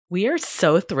We are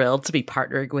so thrilled to be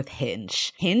partnering with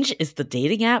Hinge. Hinge is the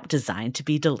dating app designed to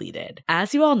be deleted.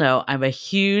 As you all know, I'm a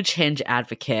huge Hinge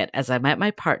advocate as I met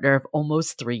my partner of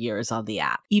almost 3 years on the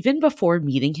app. Even before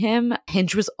meeting him,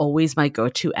 Hinge was always my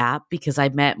go-to app because I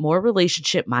met more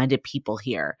relationship-minded people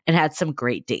here and had some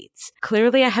great dates.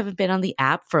 Clearly, I haven't been on the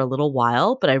app for a little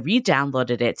while, but I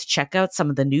re-downloaded it to check out some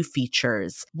of the new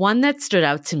features. One that stood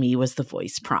out to me was the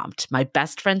voice prompt, my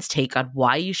best friend's take on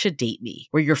why you should date me,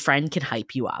 where your friend can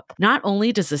hype you up. Not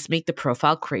only does this make the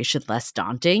profile creation less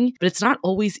daunting, but it's not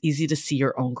always easy to see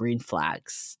your own green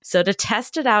flags. So to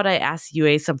test it out, I asked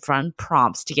Yue some fun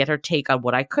prompts to get her take on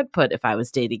what I could put if I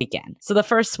was dating again. So the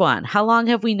first one, how long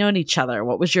have we known each other?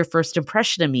 What was your first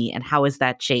impression of me and how has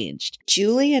that changed?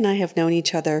 Julie and I have known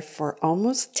each other for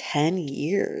almost 10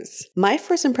 years. My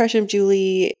first impression of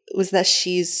Julie was that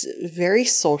she's very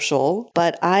social,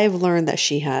 but I've learned that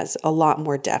she has a lot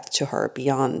more depth to her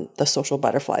beyond the social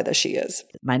butterfly that she is.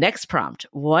 My next prompt,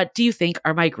 what do you think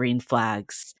are my green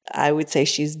flags? I would say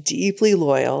she's deeply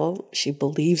loyal. She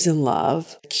believes in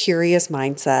love, curious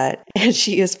mindset, and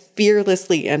she is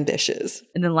fearlessly ambitious.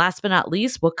 And then last but not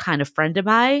least, what kind of friend am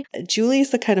I? Julie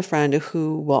is the kind of friend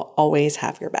who will always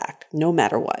have your back, no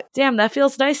matter what. Damn, that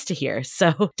feels nice to hear.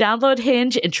 So download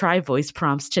Hinge and try voice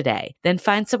prompts today. Then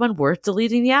find someone worth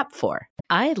deleting the app for.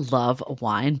 I love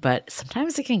wine, but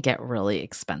sometimes it can get really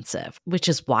expensive, which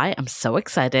is why I'm so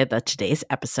excited that today's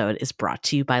episode is brought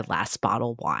to you by Last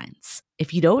Bottle Wines.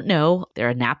 If you don't know, they're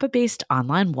a Napa-based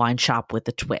online wine shop with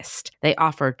a twist. They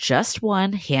offer just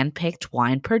one hand-picked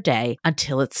wine per day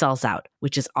until it sells out,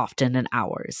 which is often in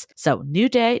hours. So new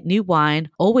day, new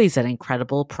wine, always at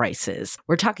incredible prices.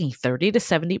 We're talking 30 to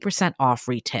 70% off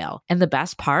retail. And the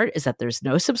best part is that there's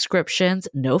no subscriptions,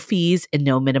 no fees, and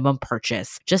no minimum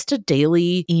purchase. Just a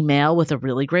daily email with a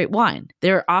really great wine.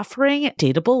 They're offering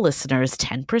Dateable listeners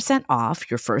 10% off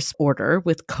your first order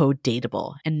with code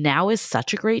Dateable. And now is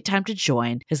such a great time to join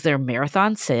as their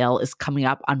marathon sale is coming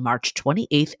up on March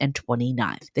 28th and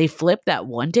 29th. They flip that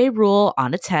one-day rule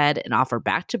on its head and offer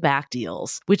back-to-back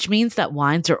deals, which means that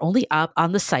wines are only up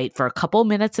on the site for a couple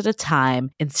minutes at a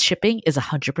time and shipping is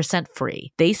 100%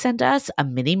 free. They sent us a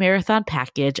mini marathon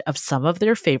package of some of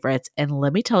their favorites, and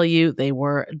let me tell you, they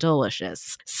were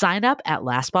delicious. Sign up at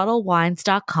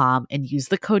lastbottlewines.com and use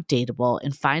the code Dateable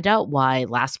and find out why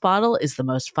Last Bottle is the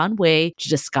most fun way to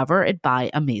discover and buy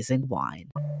amazing wine.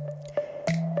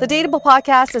 The Dateable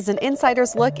podcast is an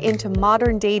insider's look into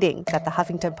modern dating that the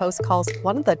Huffington Post calls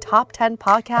one of the top 10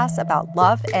 podcasts about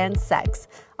love and sex.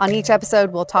 On each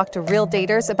episode, we'll talk to real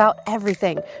daters about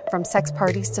everything from sex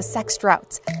parties to sex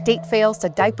droughts, date fails to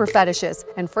diaper fetishes,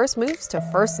 and first moves to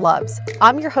first loves.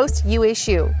 I'm your host, Yue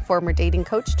Xu, former dating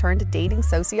coach turned dating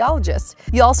sociologist.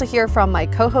 You'll also hear from my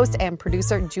co-host and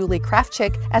producer, Julie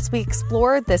Krafchick, as we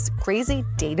explore this crazy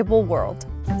dateable world.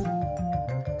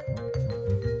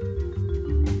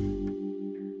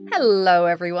 Hello,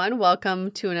 everyone.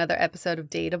 Welcome to another episode of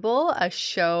Dateable, a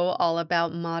show all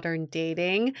about modern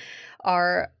dating.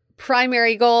 Our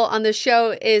primary goal on the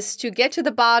show is to get to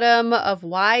the bottom of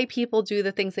why people do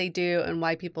the things they do and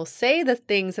why people say the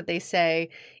things that they say,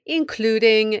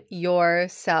 including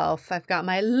yourself. I've got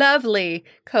my lovely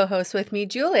co-host with me,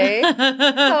 Julie.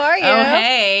 How are you? Oh,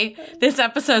 hey. This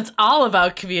episode's all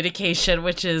about communication,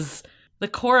 which is the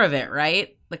core of it,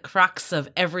 right? The crux of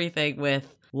everything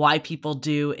with why people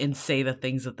do and say the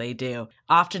things that they do.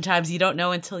 Oftentimes, you don't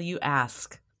know until you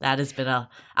ask. That has been a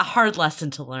hard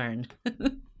lesson to learn.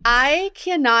 I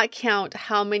cannot count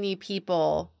how many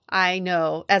people I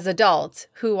know as adults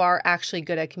who are actually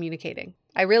good at communicating.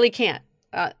 I really can't.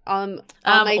 On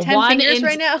my 10 fingers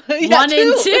right now. One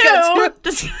and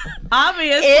two.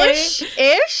 Obviously.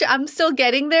 Ish. I'm still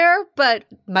getting there, but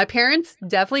my parents,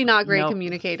 definitely not great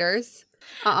communicators.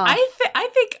 I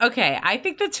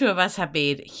think the two of us have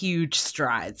made huge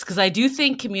strides because I do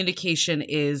think communication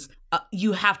is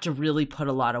you have to really put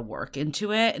a lot of work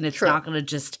into it and it's not going to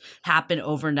just happen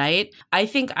overnight. I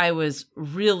think I was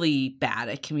really bad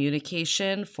at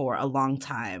communication for a long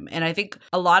time. And I think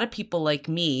a lot of people like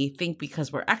me think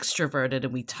because we're extroverted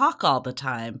and we talk all the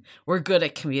time, we're good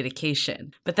at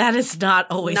communication. But that is not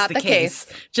always the case.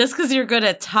 Just because you're good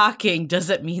at talking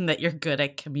doesn't mean that you're good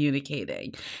at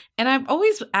communicating. And I'm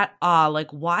always at awe,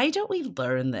 like, why don't we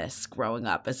learn this growing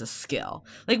up as a skill?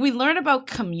 Like, we learn about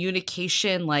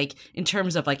communication, like, in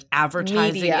terms of, like,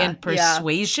 advertising media, and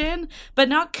persuasion, but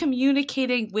not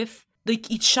communicating with, like,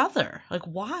 each other. Like,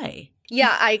 why?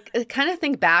 Yeah, I kind of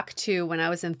think back to when I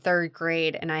was in third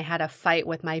grade and I had a fight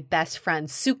with my best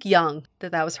friend, Sook Young,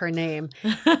 that was her name.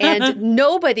 And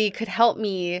nobody could help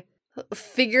me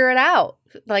figure it out.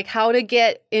 like how to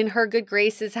get in her good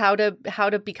graces, how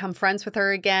to become friends with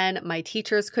her again. My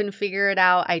teachers couldn't figure it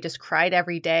out. I just cried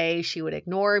every day. She would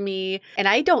ignore me. And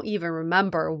I don't even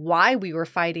remember why we were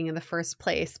fighting in the first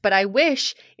place. But I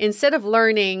wish instead of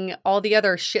learning all the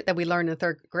other shit that we learned in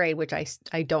third grade, which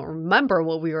I don't remember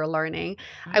what we were learning,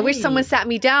 right. I wish someone sat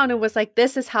me down and was like,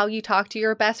 this is how you talk to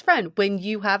your best friend when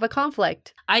you have a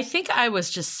conflict. I think I was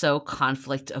just so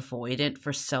conflict avoidant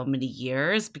for so many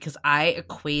years because I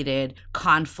equated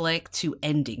conflict to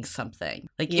ending something.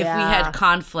 Like if we had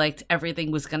conflict, everything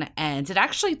was going to end. It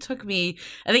actually took me,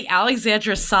 I think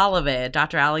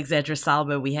Dr. Alexandra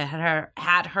Solomon, we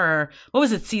had her, what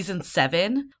was it, season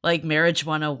 7, like Marriage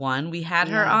 101, we had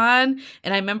her on.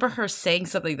 And I remember her saying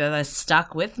something that has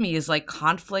stuck with me is like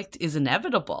conflict is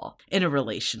inevitable in a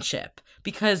relationship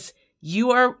because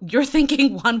you're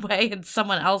thinking one way and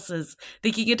someone else is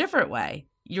thinking a different way.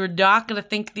 You're not going to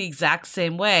think the exact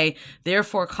same way.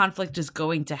 Therefore, conflict is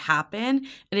going to happen.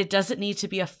 And it doesn't need to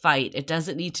be a fight. It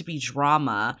doesn't need to be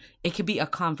drama. It could be a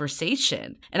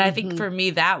conversation. And I think for me,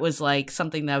 that was like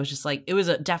something that was just like, it was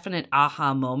a definite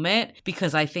aha moment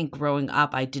because I think growing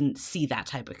up, I didn't see that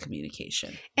type of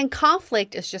communication. And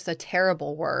conflict is just a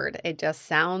terrible word. It just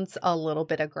sounds a little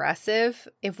bit aggressive.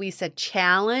 If we said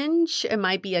challenge, it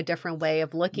might be a different way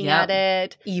of looking at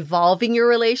it. Evolving your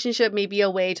relationship may be a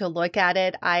way to look at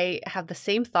it. I have the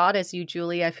same thought as you,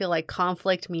 Julie. I feel like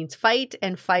conflict means fight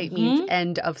and fight means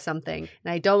end of something.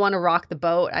 And I don't want to rock the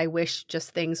boat. I wish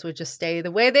just things would just stay the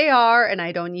way they are and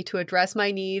I don't need to address my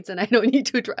needs and I don't need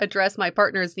to address my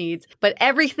partner's needs. But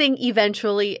everything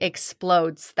eventually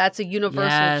explodes. That's a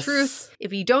universal truth.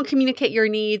 If you don't communicate your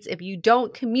needs, if you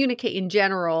don't communicate in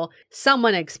general,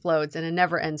 someone explodes and it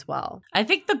never ends well. I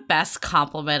think the best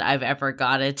compliment I've ever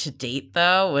gotten to date,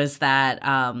 though, was that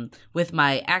with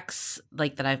my ex,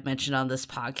 like that I've mentioned on this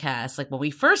podcast, like when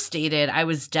we first dated, I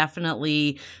was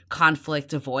definitely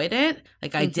conflict avoidant.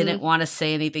 Like I didn't want to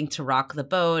say anything to rock the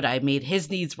boat. I made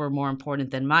his needs were more important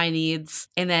than my needs.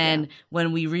 And then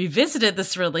when we revisited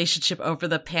this relationship over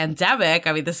the pandemic,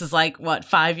 I mean, this is like,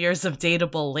 5 years of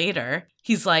dateable later,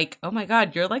 he's like, oh my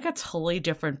God, you're like a totally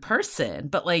different person.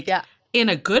 But like, in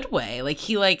a good way. Like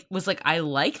he was like, I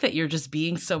like that you're just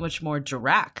being so much more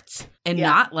direct and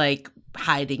not like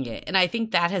hiding it. And I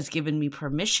think that has given me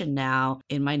permission now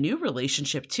in my new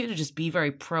relationship too, to just be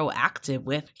very proactive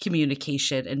with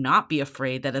communication and not be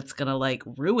afraid that it's going to like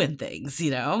ruin things, you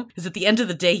know? Because at the end of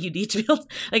the day, you need to be able to,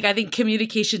 like, I think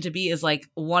communication to me is like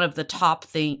one of the top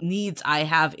needs I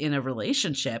have in a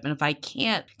relationship. And if I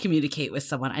can't communicate with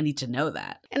someone, I need to know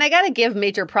that. And I got to give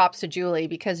major props to Julie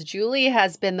because Julie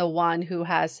has been the one who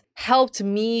has helped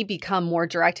me become more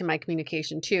direct in my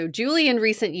communication too. Julie in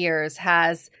recent years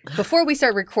has, before we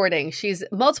start recording,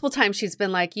 multiple times she's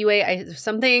been like, Yue, there's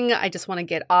something I just want to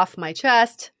get off my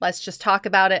chest. Let's just talk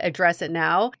about it, address it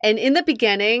now. And in the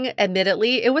beginning,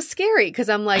 admittedly, it was scary because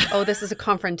I'm like, oh, this is a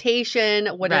confrontation.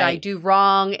 What did I do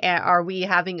wrong? Are we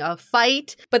having a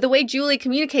fight? But the way Julie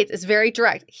communicates is very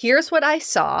direct. Here's what I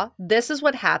saw. This is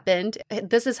what happened.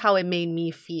 This is how it made me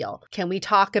feel. Can we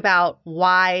talk about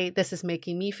why this is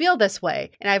making me feel this way?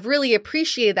 And I've really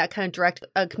appreciated that kind of direct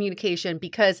communication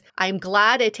because I'm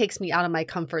glad it takes me out of my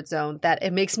comfort zone, that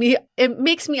it makes me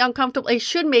uncomfortable. It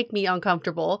should make me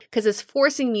uncomfortable because it's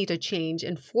forcing me to change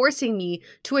and forcing me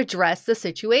to address the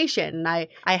situation. And I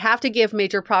have to give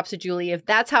major props to Julie. If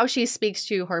that's how she speaks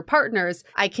to her partners,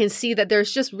 I can see that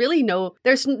there's just really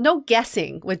there's no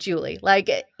guessing with Julie. Like,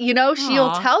 you know,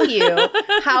 she'll tell you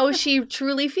how she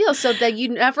truly feels so that you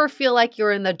never feel like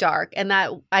you're in the dark. And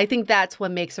that, I think that's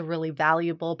what makes a really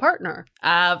valuable partner.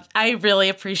 I really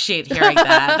appreciate hearing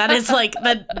that. That is like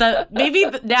maybe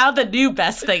now the new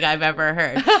best thing I've ever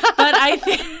heard. But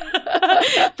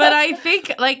I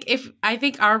think I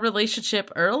think our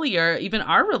relationship earlier, even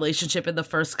our relationship in the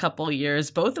first couple years,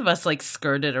 both of us like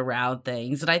skirted around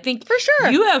things. And I think for sure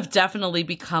you have definitely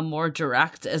become more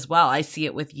direct as well. I see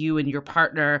it with you and your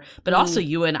partner, but also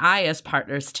you and I as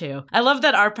partners too. I love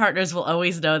that our partners will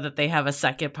always know that they have a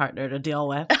second partner to deal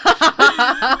with.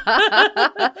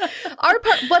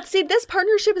 But see, this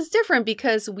partnership is different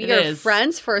because we are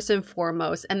friends first and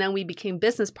foremost, and then we became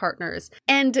business partners.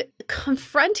 And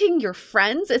confronting your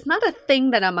friends is not a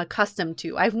thing that I'm accustomed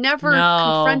to. I've never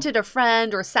confronted a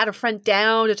friend or sat a friend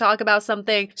down to talk about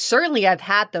something. Certainly, I've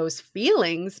had those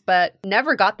feelings, but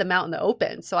never got them out in the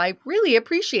open. So I really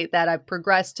appreciate that I've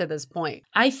progressed to this point.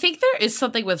 I think there is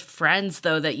something with friends,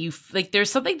 though, that you like.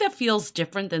 There's something that feels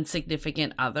different than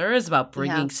significant others about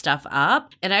bringing stuff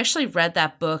up. And I actually read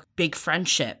that book, Big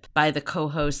Friendship, by the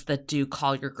co-hosts that do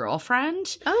Call Your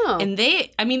Girlfriend. Oh. And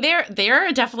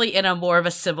they're definitely in a more of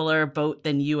a similar boat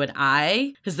than you and and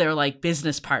I, because they're like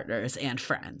business partners and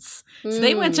friends. So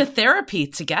they went to therapy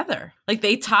together. Like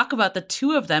they talk about the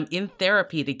two of them in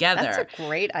therapy together. That's a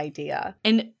great idea.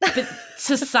 And but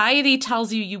society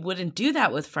tells you wouldn't do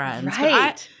that with friends.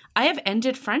 Right. But I have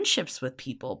ended friendships with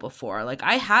people before. Like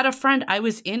I had a friend, I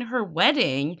was in her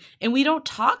wedding and we don't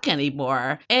talk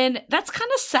anymore. And that's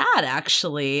kind of sad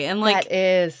actually. And like, that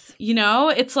is, you know,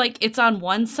 it's like, it's on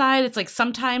one side. It's like,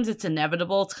 sometimes it's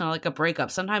inevitable. It's kind of like a breakup.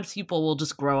 Sometimes people will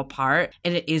just grow apart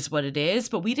and it is what it is,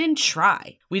 but we didn't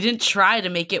try. We didn't try to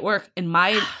make it work. And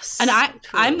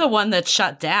I'm the one that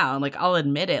shut down. Like I'll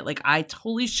admit it. Like I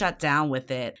totally shut down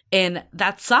with it. And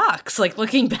that sucks. Like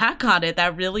looking back on it,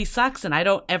 that really sucks. And I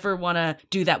don't ever want to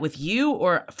do that with you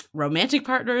or romantic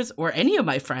partners or any of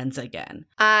my friends again.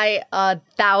 I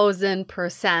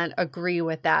 1,000% agree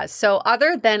with that. So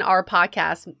other than our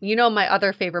podcast, you know, my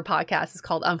other favorite podcast is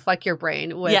called Unfuck Your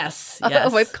Brain with, yes.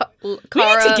 with Cara.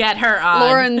 We need to get her on.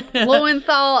 Lauren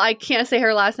Lowenthal. I can't say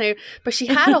her last name, but she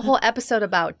had a whole episode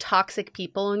about toxic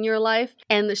people in your life.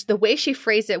 And the way she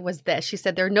phrased it was this. She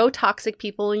said, there are no toxic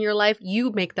people in your life. You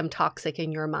make them toxic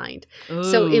in your mind. Ooh.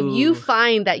 So if you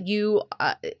find that you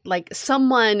like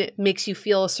someone makes you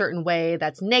feel a certain way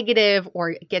that's negative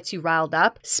or gets you riled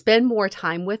up, spend more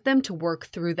time with them to work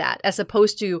through that as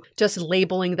opposed to just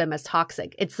labeling them as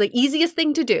toxic. It's the easiest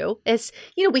thing to do. It's,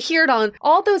 you know, we hear it on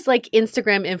all those like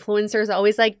Instagram influencers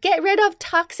always like, get rid of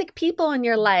toxic people in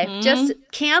your life. Just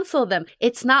cancel them.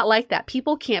 It's not like that.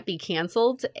 People can't be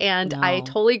canceled. And I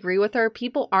totally agree with her.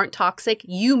 People aren't toxic.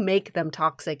 You make them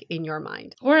toxic in your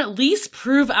mind. Or at least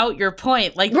prove out your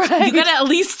point. Like you got to at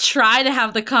least try to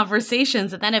have the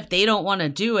conversations. And then if they don't want to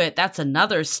do it, that's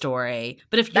another story.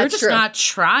 But if you're just not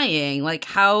trying, like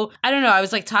how, I don't know, I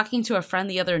was like talking to a friend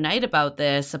the other night about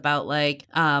this, about like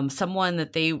someone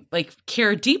that they like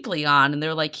care deeply on. And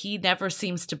they're like, he never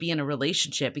seems to be in a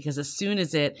relationship because as soon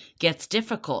as it gets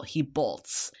difficult, he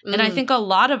bolts. And I think a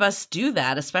lot of us do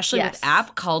that, especially with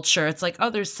app culture. It's like, oh,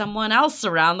 there's someone else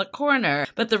around the corner.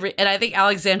 But and I think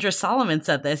Alexandra Solomon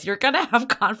said this, you're going to have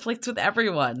conflicts with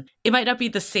everyone. It might not be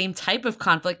the same type of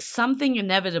conflict. Something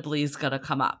inevitably is going to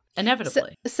come up.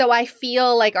 Inevitably. So I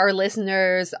feel like our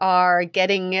listeners are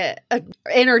getting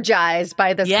energized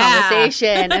by this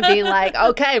conversation and being like,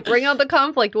 okay, bring on the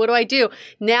conflict. What do I do?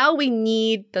 Now we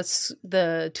need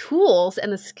the tools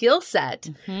and the skill set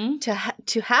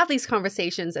to have these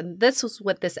conversations. And this is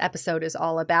what this episode is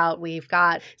all about. We've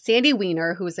got Sandy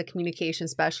Weiner, who is a communication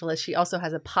specialist. She also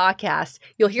has a podcast.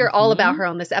 You'll hear all about her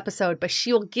on this episode, but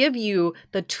she'll give you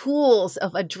the tools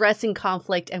of addressing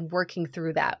conflict and working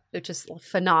through that, which is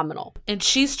phenomenal. And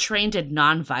she's trained in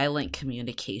nonviolent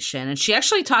communication. And she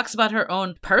actually talks about her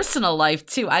own personal life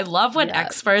too. I love when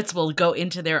experts will go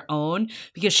into their own,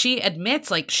 because she admits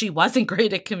like she wasn't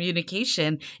great at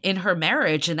communication in her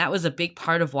marriage. And that was a big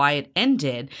part of why it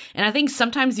ended. And I think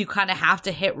sometimes you kind of have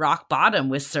to hit rock bottom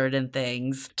with certain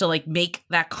things to like make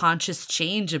that conscious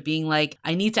change of being like,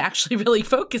 I need to actually really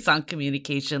focus on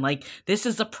communication. Like this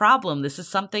is a problem. This is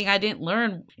something I didn't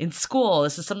learn in school.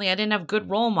 This is something I didn't have good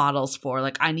role models for.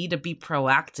 Like I need to be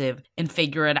proactive and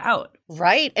figure it out.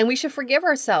 Right. And we should forgive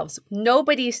ourselves.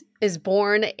 Nobody is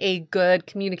born a good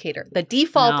communicator. The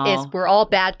default is we're all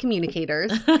bad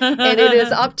communicators. And it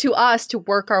is up to us to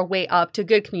work our way up to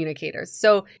good communicators.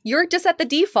 So you're just at the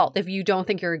default if you don't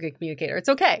think you're a good communicator. It's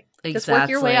okay. Exactly. Just work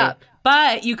your way up.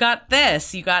 But you got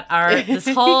this. You got this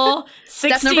whole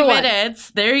 60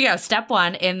 minutes. There you go. Step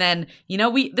one. And then, you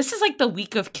know, this is like the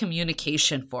week of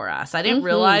communication for us. I didn't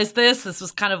realize this. This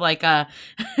was kind of like a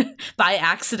by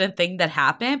accident thing that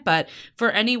happened. But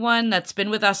for anyone that's been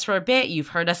with us for a bit, you've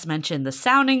heard us mention the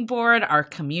sounding board, our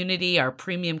community, our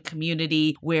premium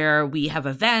community, where we have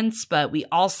events, but we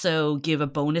also give a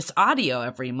bonus audio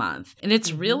every month. And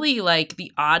it's really like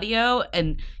the audio,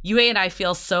 and Yue and I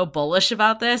feel so bullish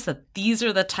about this, that these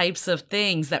are the types of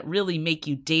things that really make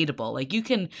you dateable. Like you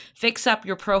can fix up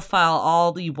your profile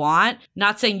all you want,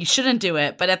 not saying you shouldn't do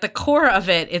it, but at the core of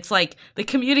it, it's like the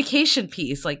communication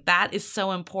piece, like that is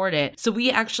so important. So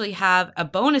we actually have a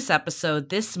bonus episode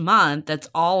this month that's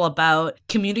all about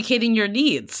communicating your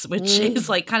needs, which is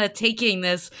like kind of taking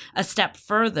this a step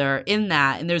further in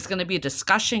that. And there's going to be a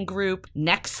discussion group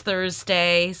next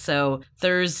Thursday. So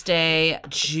Thursday,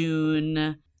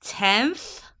 June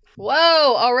 10th.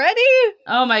 Whoa, already?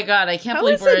 Oh my God, I can't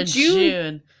believe we're in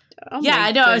June. Oh yeah,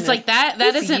 I know. Goodness. It's like that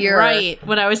isn't right.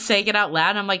 When I was saying it out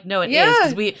loud, I'm like, no, it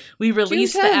is. Because we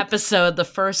released the episode the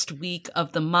first week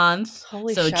of the month.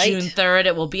 Holy so shite. June 3rd,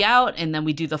 it will be out. And then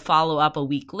we do the follow-up a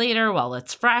week later while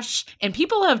it's fresh. And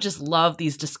people have just loved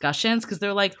these discussions because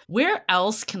they're like, where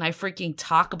else can I freaking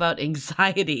talk about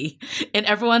anxiety? And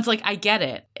everyone's like, I get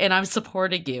it. and I'm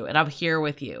supporting you and I'm here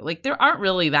with you. Like, there aren't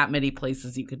really that many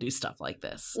places you could do stuff like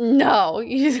this. No,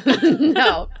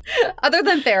 no. Other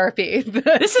than therapy.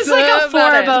 This is like a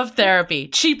form of therapy.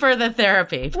 Cheaper than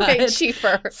therapy. Way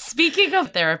cheaper. Speaking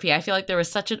of therapy, I feel like there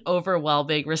was such an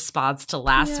overwhelming response to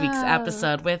last week's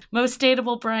episode with Most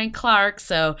Dateable Brian Clark.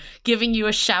 So giving you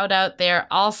a shout out there.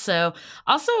 Also,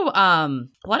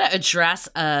 want to address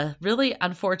a really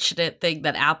unfortunate thing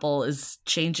that Apple is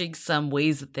changing some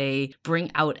ways that they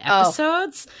bring out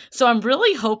episodes. So I'm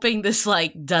really hoping this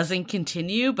like doesn't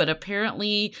continue, but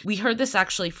apparently we heard this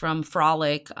actually from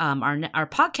Frolic, our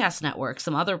podcast network.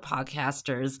 Some other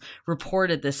podcasters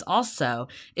reported this also,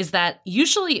 is that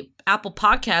usually Apple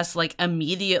Podcasts like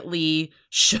immediately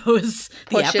shows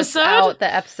pushes out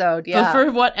the episode. Yeah. But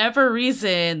for whatever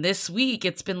reason, this week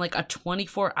it's been like a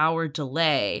 24-hour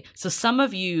delay. So some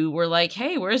of you were like,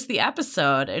 hey, where's the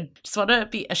episode? I just want to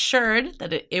be assured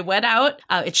that it went out.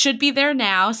 It should be there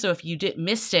now. So if you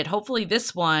missed it, hopefully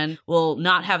this one will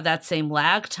not have that same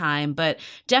lag time. But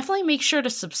definitely make sure to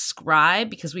subscribe,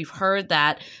 because we've heard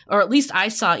that, or at least I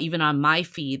saw even on my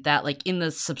feed, that like in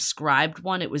the subscribed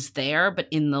one, it was there, but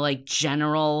in the like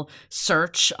general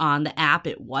search on the app,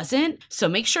 it wasn't. So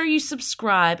make sure you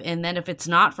subscribe. And then if it's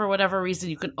not for whatever reason,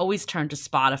 you can always turn to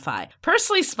Spotify.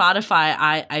 Personally, Spotify,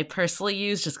 I personally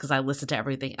use just because I listen to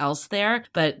everything else there,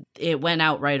 but it went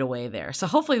out right away there. So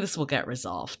hopefully this will get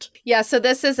resolved. Yeah, so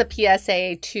this is a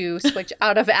PSA to switch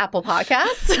out of Apple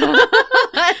Podcasts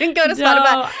and go to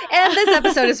Spotify. And this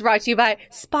episode is brought to you by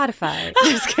Spotify.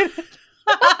 Just kidding.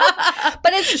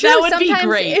 But it's true. That would be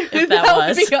great if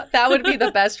that would be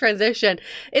the best transition.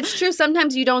 It's true.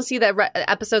 Sometimes you don't see the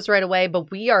episodes right away,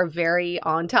 but we are very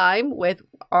on time with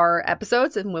our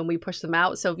episodes and when we push them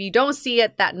out. So if you don't see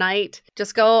it that night,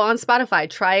 just go on Spotify.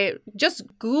 Try it. Just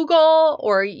Google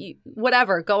or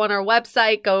whatever. Go on our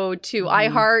website. Go to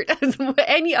iHeart,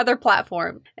 any other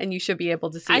platform, and you should be able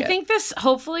to see it. I think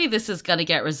hopefully this is going to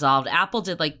get resolved. Apple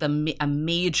did like a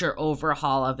major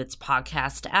overhaul of its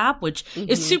podcast app, which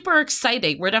is super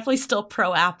exciting. We're definitely still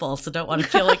pro Apple, so don't want to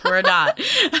feel like we're not.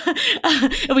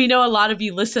 And we know a lot of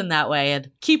you listen that way,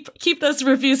 and keep those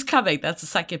reviews coming. That's the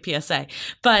second PSA.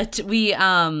 But we,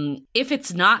 if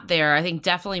it's not there, I think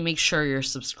definitely make sure you're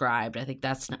subscribed. I think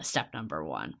that's step number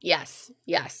one. Yes.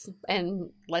 And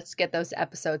let's get those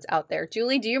episodes out there.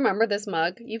 Julie, do you remember this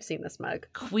mug? You've seen this mug.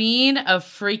 Queen of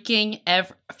freaking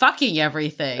fucking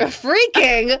everything.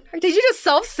 Freaking? Did you just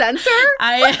self-censor?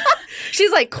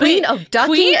 She's like queen of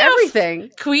ducking everything.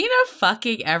 Queen of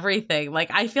fucking everything. Like,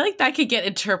 I feel like that could get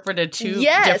interpreted two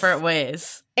different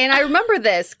ways. And I remember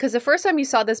this because the first time you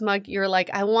saw this mug, you were like,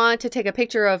 I want to take a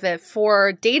picture of it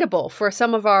for Dateable, for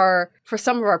some of our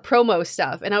promo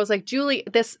stuff. And I was like, Julie,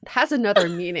 this has another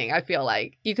meaning, I feel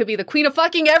like. You could be the queen of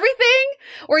fucking everything,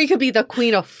 or you could be the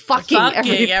queen of fucking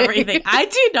everything. I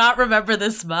do not remember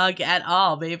this mug at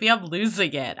all. Maybe I'm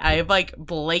losing it. I'm like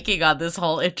blanking on this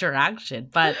whole interaction,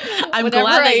 but I'm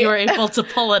glad that you were able to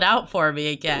pull it out for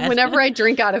me again. Whenever I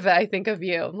drink out of it, I think of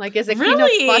you. I'm like, is it queen of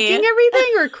fucking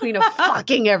everything or queen of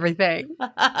fucking everything?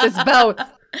 It's both.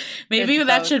 Maybe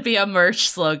that should be a merch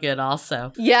slogan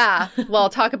also. Yeah. Well,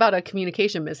 talk about a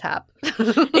communication mishap.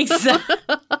 Exactly.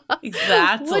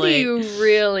 What do you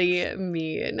really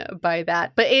mean by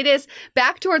that? But it is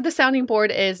back toward the sounding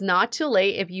board is not too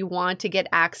late if you want to get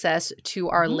access to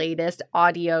our latest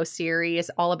audio series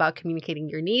all about communicating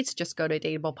your needs. Just go to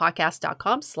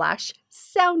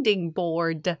dateablepodcast.com/sounding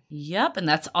board. Yep. And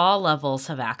that's all levels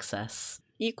have access.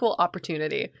 Equal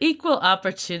opportunity. Equal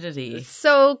opportunity.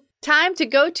 So time to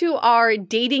go to our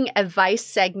dating advice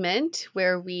segment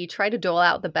where we try to dole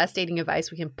out the best dating advice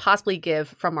we can possibly give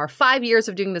from our 5 years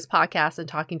of doing this podcast and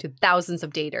talking to thousands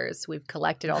of daters. We've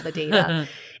collected all the data.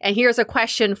 And here's a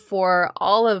question for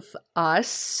all of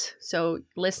us. So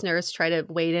listeners, try to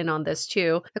weigh in on this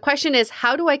too. The question is,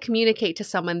 how do I communicate to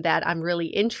someone that I'm really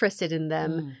interested in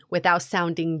them without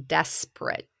sounding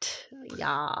desperate?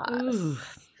 Yes.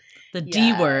 The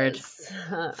D word.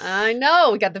 I know.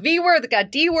 We got the V word, we got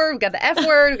D word, we got the F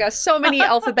word, we got so many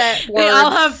alphabet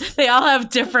words. They all have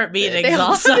different meanings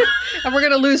also. And we're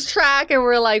going to lose track and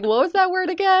we're like, what was that word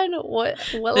again? What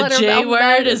letter? The J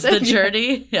word is the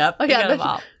journey. Yep. Oh, yeah,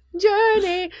 the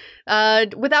journey.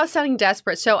 Without sounding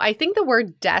desperate. So I think the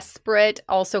word desperate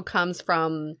also comes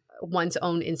from one's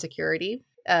own insecurity.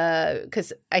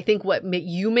 Because I think what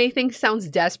you may think sounds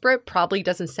desperate probably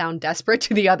doesn't sound desperate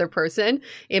to the other person.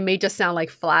 It may just sound like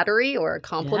flattery or a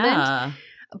compliment. Yeah.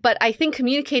 But I think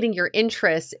communicating your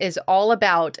interests is all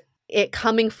about it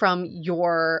coming from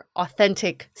your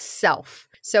authentic self.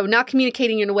 So not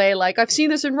communicating in a way like, I've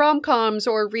seen this in rom-coms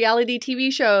or reality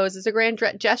TV shows as a grand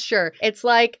gesture. It's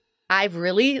like, I've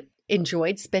really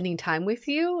enjoyed spending time with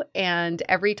you. And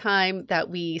every time that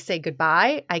we say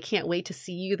goodbye, I can't wait to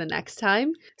see you the next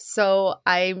time. So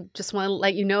I just want to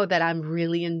let you know that I'm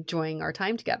really enjoying our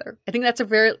time together. I think that's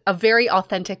a very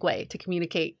authentic way to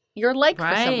communicate your like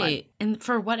for someone. And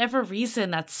for whatever reason,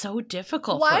 that's so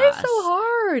difficult Why for us. is it so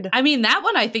hard? I mean, that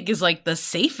one I think is like the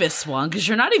safest one because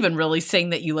you're not even really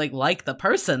saying that you like the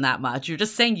person that much. You're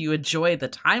just saying you enjoy the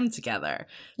time together.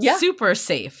 Yeah. Super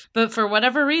safe. But for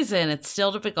whatever reason, it's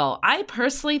still difficult. I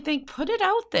personally think put it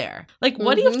out there. Like,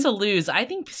 what do you have to lose? I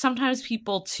think sometimes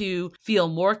people too feel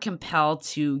more compelled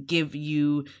to give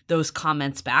you those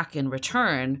comments back in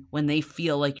return when they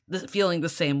feel like feeling the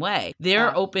same way.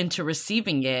 They're open to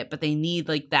receiving it, but they need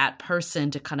like that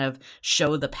person to kind of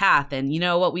show the path. And you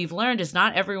know what we've learned is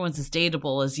not everyone's as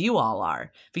dateable as you all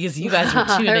are because you guys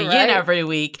are tuning in every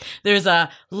week. There's a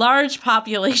large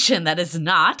population that is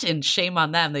not, and shame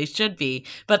on them, they should be,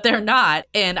 but they're not.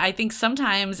 And I think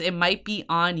sometimes it might be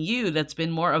on you that's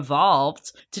been more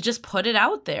evolved to just put it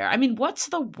out there. I mean, what's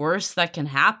the worst that can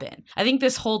happen? I think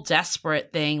this whole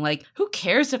desperate thing, like who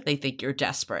cares if they think you're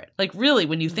desperate? Like really,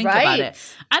 when you think about it,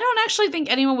 I don't actually think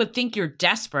anyone would think you're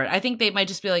desperate. I think they might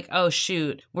just be like, oh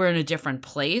shoot, we're in a different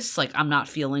place. Like I'm not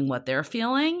feeling what they're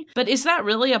feeling. But is that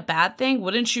really a bad thing?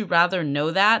 Wouldn't you rather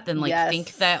know that than like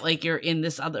think that like you're in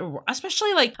this other,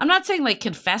 especially like, I'm not saying like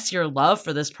confess your love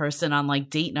for this person on like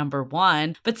date number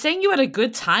 1, but saying you had a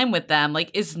good time with them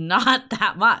like is not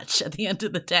that much at the end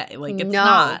of the day. Like it's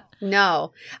not.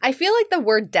 No. I feel like the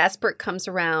word desperate comes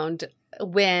around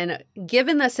when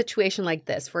given a situation like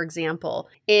this. For example,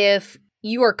 if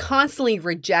you are constantly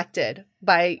rejected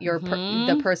by your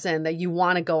the person that you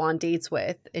want to go on dates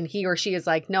with, and he or she is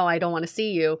like, no, I don't want to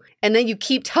see you. And then you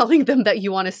keep telling them that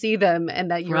you want to see them and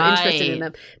that you're interested in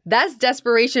them. That's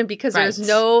desperation because there's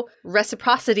no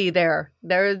reciprocity there.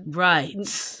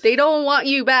 They don't want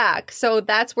you back. So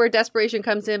that's where desperation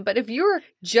comes in. But if you're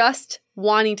just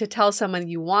wanting to tell someone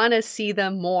you want to see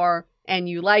them more and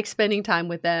you like spending time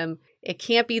with them, it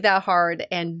can't be that hard.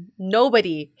 And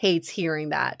nobody hates hearing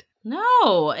that.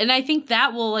 No. And I think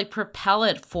that will like propel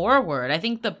it forward. I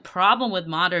think the problem with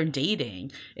modern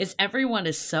dating is everyone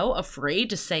is so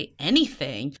afraid to say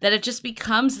anything that it just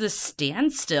becomes this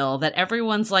standstill that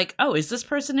everyone's like, oh, is this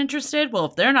person interested? Well,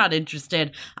 if they're not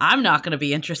interested, I'm not going to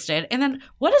be interested. And then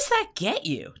what does that get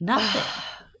you? Nothing.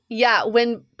 Yeah,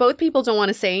 when both people don't want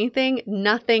to say anything,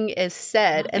 nothing is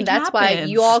said. And that's why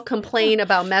you all complain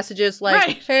about messages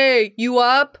like, hey, you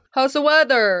up? How's the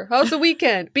weather? How's the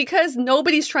weekend? Because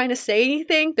nobody's trying to say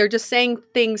anything. They're just saying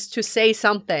things to say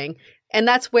something. And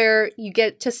that's where you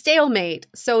get to stalemate.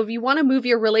 So if you want to move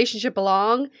your relationship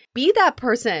along, be that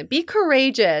person. Be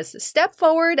courageous. Step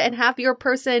forward and have your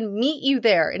person meet you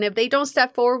there. And if they don't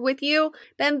step forward with you,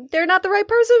 then they're not the right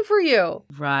person for you.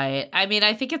 Right. I mean,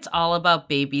 I think it's all about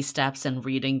baby steps and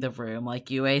reading the room.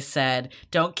 Like Yue said,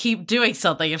 don't keep doing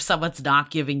something if someone's not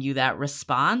giving you that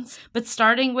response. But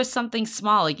starting with something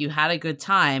small, like you had a good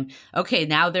time. Okay,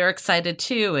 now they're excited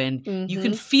too. And you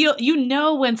can feel,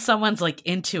 when someone's like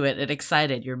into it and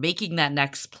excited. You're making that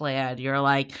next plan. You're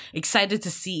like excited to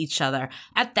see each other.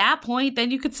 At that point, then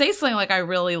you could say something like, I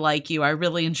really like you. I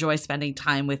really enjoy spending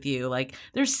time with you. Like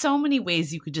there's so many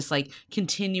ways you could just like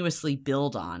continuously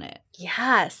build on it.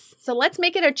 Yes. So let's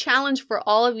make it a challenge for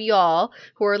all of y'all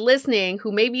who are listening,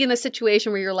 who may be in a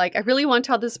situation where you're like, I really want to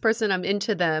tell this person I'm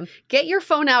into them. Get your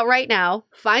phone out right now,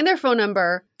 find their phone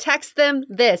number, text them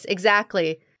this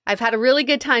exactly. I've had a really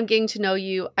good time getting to know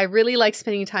you. I really like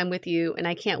spending time with you, and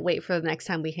I can't wait for the next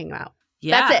time we hang out.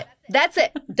 Yeah. That's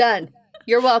it. Done.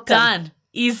 You're welcome. Done.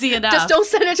 Easy enough. Just don't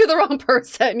send it to the wrong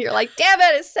person. You're like, damn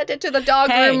it, I sent it to the dog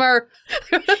groomer.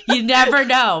 You never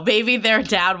know. Maybe they're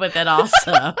down with it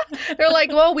also. They're like,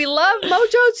 well, we love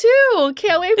Mojo too.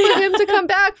 Can't wait for him to come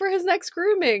back for his next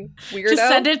grooming. Weirdo. Just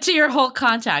send it to your whole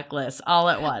contact list all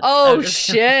at once. Oh,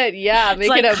 shit. Yeah.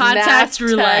 Make it a contact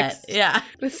roulette. Text. Yeah.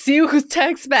 Let's see who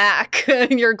texts back.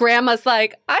 And your grandma's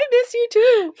like, I miss you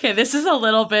too. Okay, this is a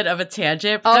little bit of a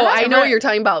tangent. Oh, I know what you're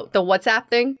talking about. The WhatsApp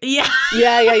thing? Yeah.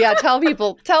 Yeah. Tell people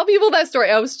that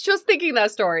story. I was just thinking that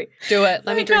story. Do it.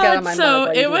 Let me drink out of my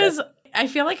mug. I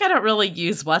feel like I don't really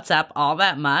use WhatsApp all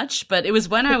that much, but it was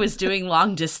when I was doing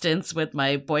long distance with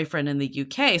my boyfriend in the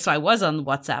UK. So I was on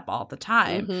WhatsApp all the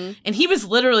time. And he was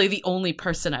literally the only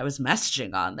person I was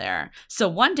messaging on there. So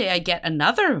one day I get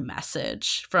another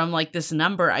message from like this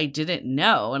number I didn't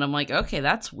know. And I'm like, okay,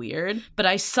 that's weird. But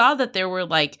I saw that there were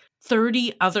like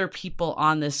 30 other people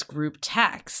on this group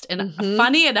text. And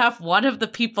funny enough, one of the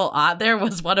people on there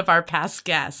was one of our past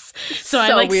guests. So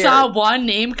I like weird. saw one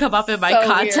name come up in my So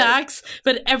contacts,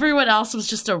 but everyone else was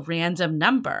just a random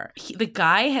number. The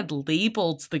guy had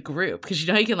labeled the group, because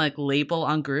you know you can like label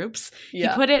on groups.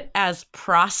 Yeah. He put it as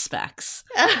prospects.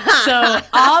 So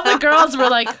all the girls were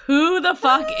like, who the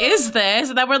fuck is this?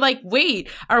 And then we're like, wait,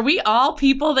 are we all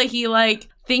people that he like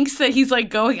thinks that he's like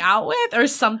going out with or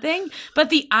something? But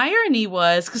the irony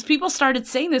was, because people started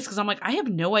saying this, because I'm like, I have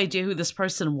no idea who this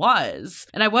person was.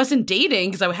 And I wasn't dating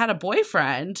because I had a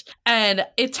boyfriend. And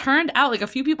it turned out like a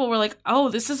few people were like, oh,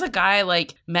 this is a guy I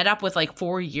like met up with like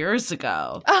 4 years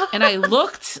ago. And I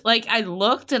looked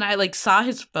and I like saw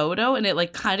his photo and it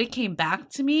like kind of came back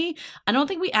to me. I don't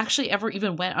think we actually ever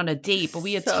even went on a date, but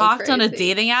we had talked on a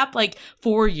dating app like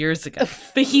 4 years ago.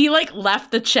 But he like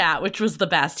left the chat, which was the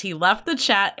best. He left the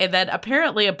chat. And then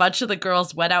apparently a bunch of the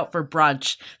girls went out for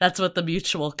brunch. That's what the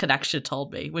mutual connection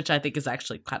told me, which I think is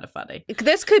actually kind of funny.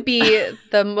 This could be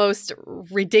the most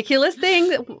ridiculous thing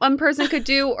that one person could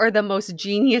do or the most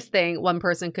genius thing one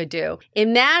person could do.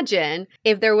 Imagine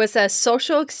if there was a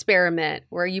social experiment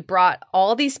where you brought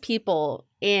all these people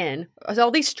in,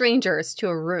 all these strangers to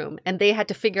a room, and they had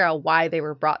to figure out why they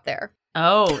were brought there.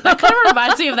 Oh, that kind of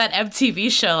reminds me of that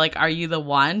MTV show, like, Are You the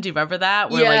One? Do you remember that?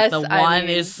 Where Yes, like the one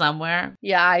is somewhere.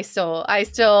 Yeah, I still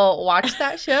watch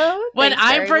that show. When Thanks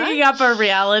I'm very bringing much. up a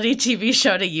reality TV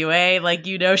show to UA, like,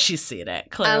 you know she's seen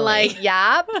it, clearly. I'm like,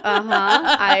 yep,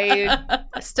 I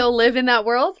still live in that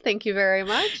world. Thank you very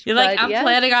much. You're like, But I'm yes.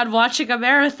 planning on watching a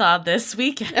marathon this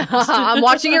weekend. I'm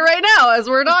watching it right now as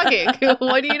we're talking.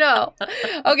 What do you know?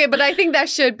 Okay, but I think that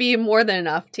should be more than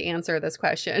enough to answer this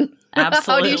question.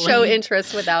 Absolutely. How do you show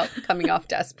interest without coming off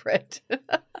desperate?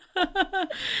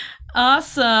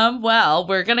 Awesome. Well,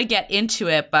 we're going to get into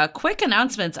it, but quick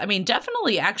announcements. I mean,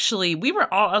 definitely, actually, we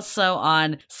were also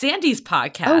on Sandy's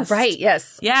podcast. Oh, right.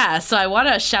 Yes. Yeah. So I want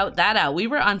to shout that out. We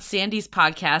were on Sandy's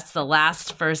podcast, The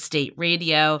Last First Date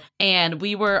Radio, and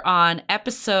we were on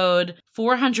episode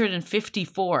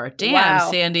 454. Damn,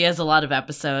 Wow. Sandy has a lot of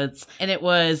episodes. And it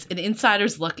was an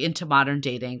insider's look into modern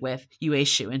dating with Yue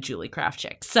Shu and Julie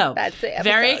Krafchick. So That's the episode.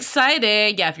 very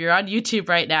exciting. Yeah, if you're on YouTube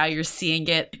right now, you're seeing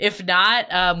it. If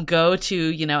not, go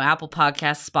to, Apple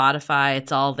Podcasts, Spotify.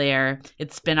 It's all there.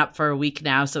 It's been up for a week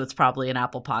now, so it's probably an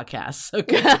Apple Podcast. So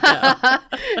good to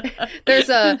go. There's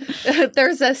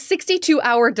a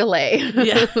 62-hour delay.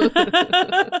 Yeah.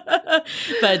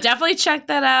 But definitely check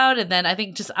that out. And then I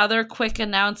think just other quick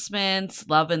announcements.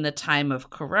 Love in the Time of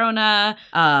Corona.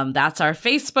 That's our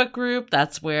Facebook group.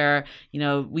 That's where,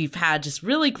 we've had just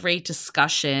really great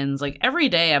discussions. Like every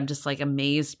day, I'm just like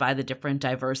amazed by the different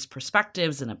diverse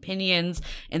perspectives and opinions.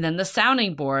 And then the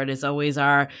sounding board is always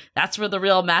that's where the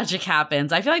real magic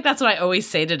happens. I feel like that's what I always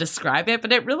say to describe it,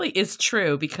 but it really is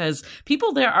true because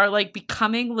people there are like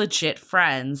becoming legit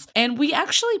friends. And we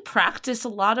actually practice a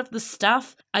lot of the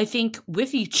stuff, I think,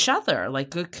 with each other, like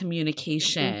good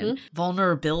communication,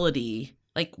 vulnerability,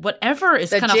 like whatever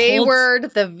is kind of the J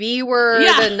word, the V word,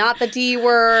 and not the D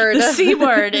word. The C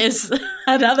word is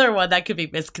another one that could be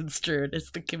misconstrued.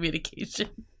 It's the communication.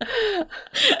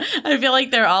 I feel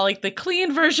like they're all like the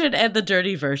clean version and the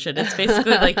dirty version. It's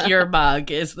basically like your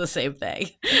mug is the same thing.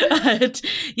 But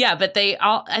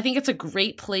I think it's a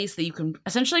great place that you can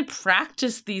essentially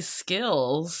practice these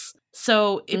skills.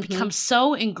 So it becomes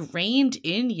so ingrained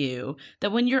in you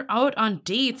that when you're out on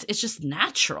dates, it's just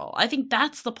natural. I think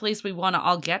that's the place we want to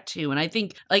all get to. And I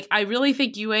think, I really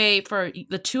think UA, for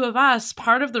the two of us,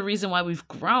 part of the reason why we've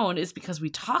grown is because we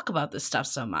talk about this stuff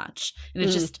so much. And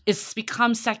it's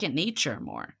become second nature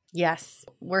more. Yes.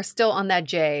 We're still on that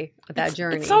journey.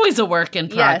 It's always a work in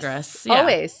progress. Yes,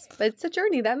 always. But it's a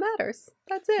journey that matters.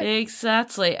 That's it.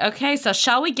 Exactly. Okay, so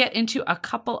shall we get into a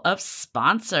couple of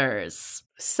sponsors?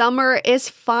 Summer is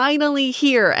finally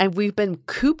here, and we've been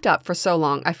cooped up for so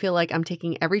long. I feel like I'm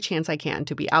taking every chance I can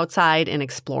to be outside and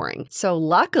exploring. So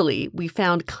luckily, we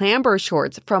found clamber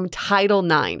shorts from Title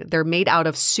IX. They're made out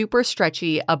of super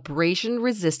stretchy,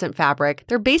 abrasion-resistant fabric.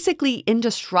 They're basically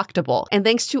indestructible. And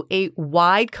thanks to a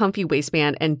wide, comfy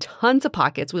waistband and tons of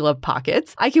pockets, we love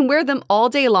pockets, I can wear them all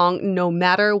day long, no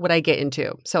matter what I get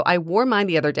into. So I wore mine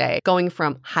the other day, going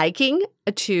from hiking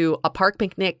to a park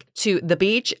picnic to the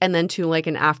beach and then to like an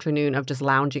an afternoon of just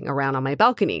lounging around on my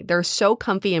balcony. They're so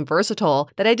comfy and versatile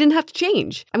that I didn't have to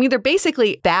change. I mean, they're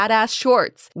basically badass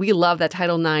shorts. We love that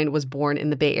Title IX was born in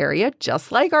the Bay Area,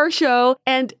 just like our show.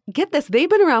 And get this, they've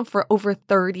been around for over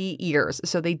 30 years,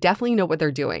 so they definitely know what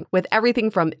they're doing. With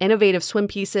everything from innovative swim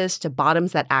pieces to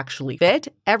bottoms that actually fit,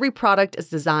 every product is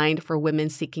designed for women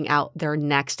seeking out their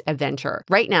next adventure.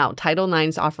 Right now, Title IX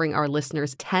is offering our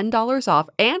listeners $10 off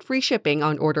and free shipping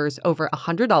on orders over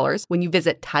 $100 when you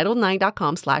visit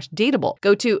Title9.com/dateable.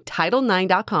 Go to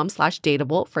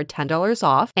Title9.com/dateable for $10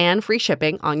 off and free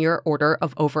shipping on your order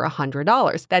of over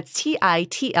 $100. That's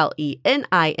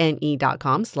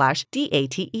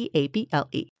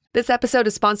TITLENINE.com/DATEABLE. This episode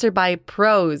is sponsored by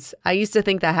Prose. I used to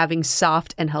think that having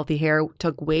soft and healthy hair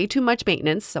took way too much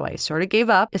maintenance, so I sort of gave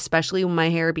up, especially when my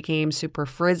hair became super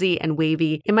frizzy and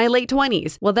wavy in my late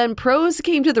 20s. Well, then Prose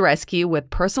came to the rescue with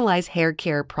personalized hair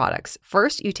care products.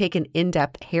 First, you take an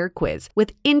in-depth hair quiz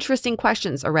with interesting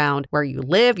questions around where you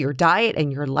live, your diet,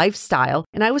 and your lifestyle.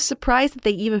 And I was surprised that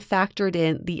they even factored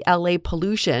in the LA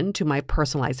pollution to my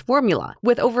personalized formula.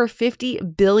 With over 50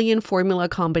 billion formula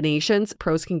combinations,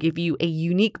 Prose can give you a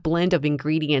unique blend of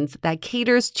ingredients that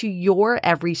caters to your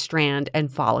every strand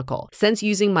and follicle. Since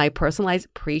using my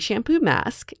personalized pre-shampoo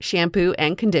mask, shampoo,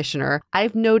 and conditioner,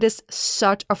 I've noticed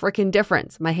such a freaking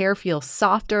difference. My hair feels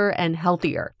softer and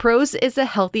healthier. Prose is a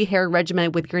healthy hair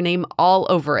regimen with your name all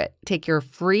over it. Take your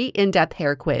free in-depth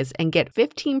hair quiz and get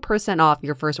 15% off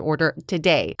your first order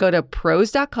today. Go to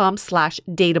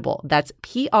prose.com/dateable. That's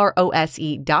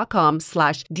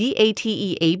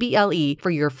prose.com/dateable for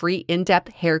your free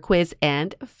in-depth hair quiz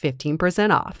and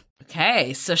 15% off.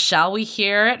 Okay, so shall we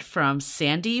hear it from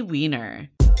Sandy Weiner?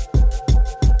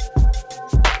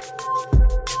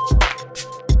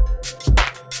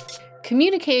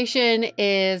 Communication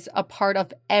is a part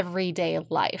of everyday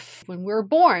life. When we're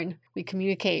born, we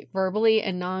communicate verbally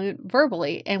and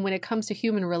non-verbally. And when it comes to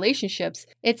human relationships,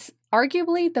 it's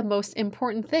arguably the most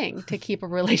important thing to keep a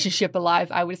relationship alive,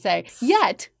 I would say.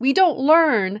 Yet, we don't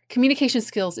learn communication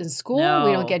skills in school. No.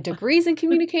 We don't get degrees in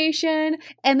communication.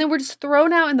 And then we're just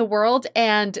thrown out in the world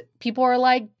and people are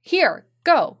like, here,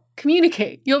 go.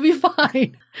 Communicate. You'll be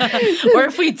fine. Or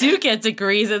if we do get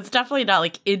degrees, it's definitely not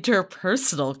like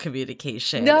interpersonal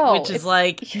communication. No. Which is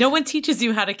like, no one teaches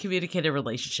you how to communicate in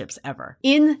relationships ever.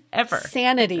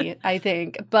 Insanity, I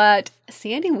think. But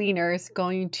Sandy Weiner is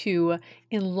going to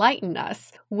enlighten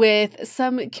us with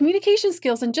some communication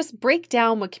skills and just break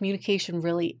down what communication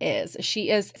really is. She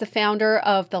is the founder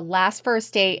of the Last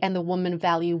First Date and the Woman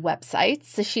Value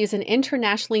websites. She is an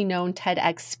internationally known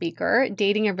TEDx speaker,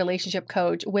 dating and relationship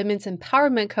coach, women's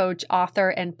empowerment coach, author,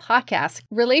 and podcast.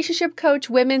 Relationship coach,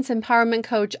 women's empowerment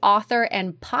coach, author,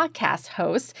 and podcast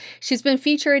host. She's been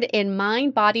featured in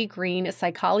Mind, Body, Green,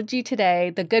 Psychology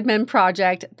Today, The Good Men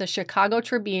Project, The Chicago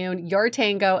Tribune, Your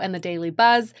Tango, and The Daily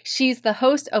Buzz. She's the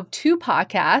host of 2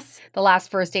 podcasts, The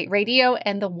Last First Date Radio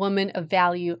and the Woman of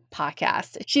Value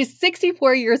podcast. She's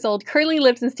 64 years old, currently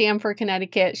lives in Stamford,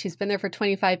 Connecticut. She's been there for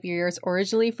 25 years,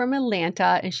 originally from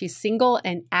Atlanta, and she's single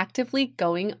and actively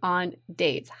going on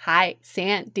dates. Hi,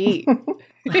 Sandy.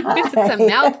 It's a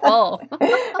mouthful.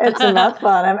 It's a mouthful.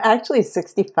 I'm actually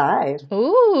 65.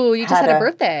 Ooh, you just had a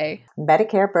birthday.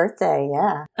 Medicare birthday,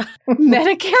 yeah.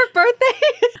 Medicare birthday?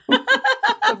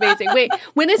 That's amazing. Wait,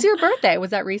 when is your birthday? Was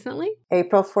that recently?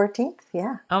 April 14th,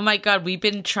 yeah. Oh my God, we've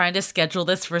been trying to schedule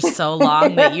this for so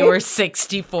long that you were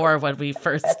 64 when we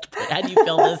first had you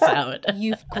fill this out.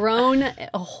 You've grown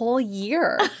a whole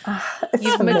year.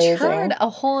 You've amazing. matured a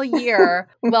whole year.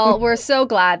 Well, we're so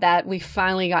glad that we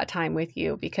finally got time with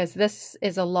you because this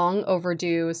is a long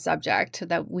overdue subject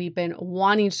that we've been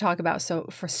wanting to talk about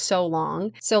for so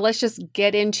long. So let's just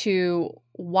get into,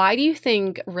 why do you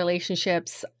think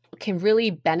relationships can really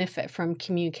benefit from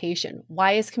communication?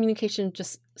 Why is communication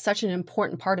just such an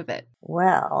important part of it?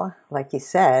 Well, like you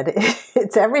said,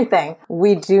 it's everything.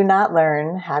 We do not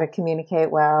learn how to communicate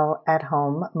well at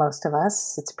home, most of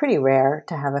us. It's pretty rare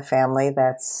to have a family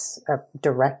that's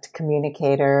direct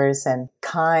communicators and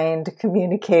kind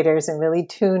communicators and really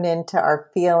tune into our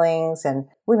feelings. And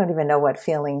we don't even know what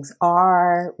feelings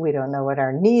are. We don't know what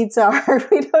our needs are.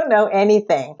 We don't know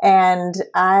anything. And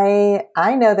I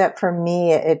know that for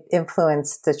me, it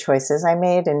influenced the choices I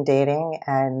made in dating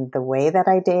and the way that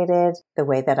I dated, the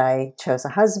way that I chose a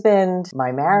husband.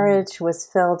 My marriage was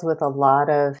filled with a lot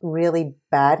of really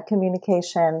bad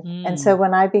communication. And so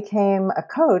when I became a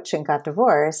coach and got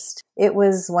divorced, it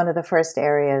was one of the first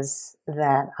areas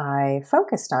that I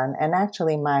focused on. And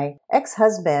actually, my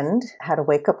ex-husband had a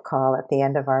wake-up call at the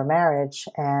end of our marriage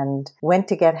and went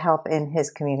to get help in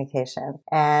his communication.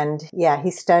 And yeah,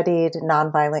 he studied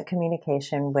nonviolent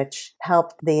communication, which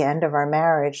helped the end of our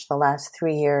marriage the last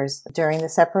 3 years. During the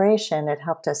separation, it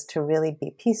helped us to really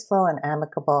be peaceful and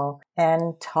amicable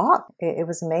and talk. It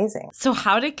was amazing. So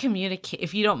how did communicate,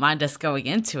 if you don't mind us going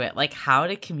into it, like how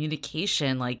did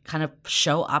communication like kind of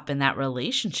show up in that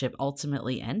relationship,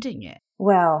 ultimately ending it?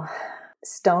 Well,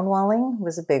 stonewalling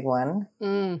was a big one.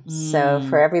 So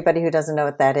for everybody who doesn't know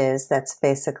what that is, that's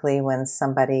basically when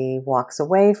somebody walks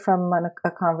away from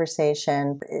a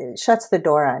conversation, it shuts the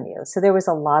door on you. So there was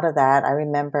a lot of that. I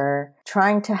remember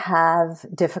trying to have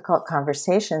difficult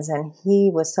conversations, and he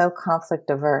was so conflict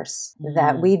averse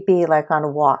that we'd be like on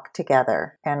a walk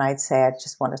together, and I'd say, I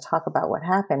just want to talk about what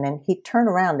happened. And he'd turn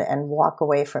around and walk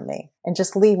away from me and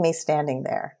just leave me standing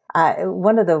there.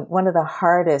 One of the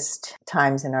hardest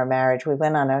times in our marriage, we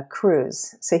went on a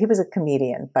cruise. So he was a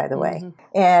comedian, by the way,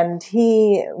 and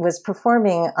he was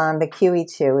performing on the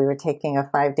QE2. We were taking a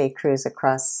 5-day cruise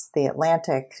across the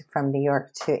Atlantic from New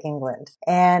York to England,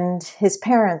 and his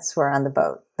parents were on the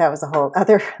boat. That was a whole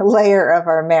other layer of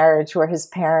our marriage where his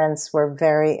parents were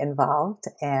very involved,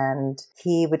 and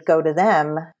he would go to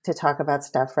them to talk about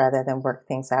stuff rather than work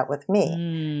things out with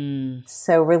me.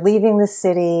 So we're leaving the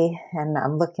city, and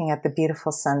I'm looking at the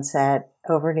beautiful sunset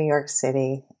over New York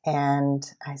City, and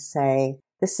I say,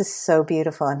 "This is so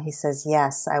beautiful." And he says,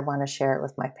 "Yes, I want to share it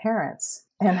with my parents."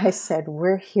 And I said,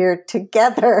 "We're here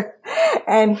together."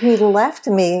 And he left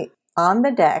me on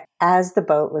the deck as the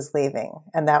boat was leaving.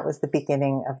 And that was the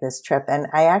beginning of this trip. And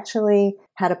I actually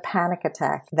had a panic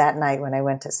attack that night when I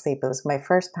went to sleep. It was my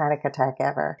first panic attack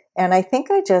ever. And I think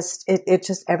it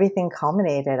just everything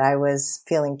culminated. I was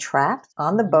feeling trapped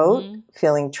on the boat,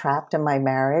 feeling trapped in my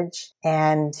marriage.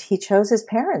 And he chose his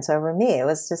parents over me. It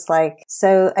was just like,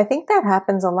 so I think that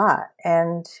happens a lot.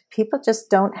 And people just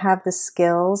don't have the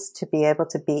skills to be able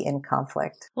to be in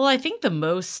conflict. Well, I think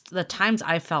the times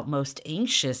I felt most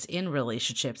anxious in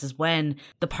relationships is when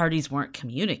the parties weren't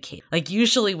communicating. Like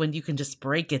usually when you can just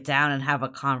break it down and have a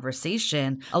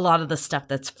conversation, a lot of the stuff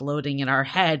that's floating in our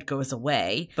head goes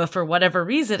away. But for whatever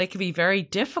reason, it can be very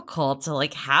difficult to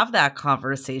like have that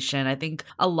conversation. I think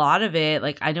a lot of it,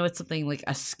 like I know it's something like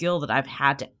a skill that I've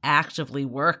had to actively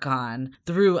work on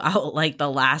throughout like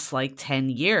the last like 10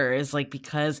 years, like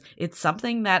because it's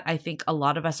something that I think a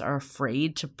lot of us are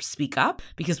afraid to speak up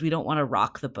because we don't want to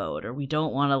rock the boat or we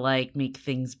don't want to like make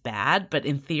things bad. But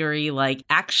in theory, like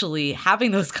actually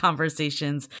having those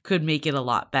conversations could make it a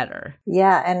lot better.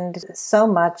 Yeah. And so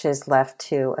much is left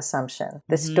to assumption.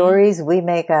 The stories we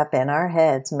make up in our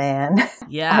heads, man.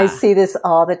 Yeah. I see this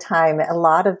all the time. A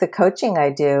lot of the coaching I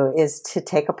do is to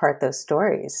take apart those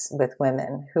stories with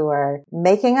women who are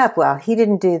making up, well, he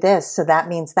didn't do this, so that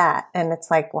means that. And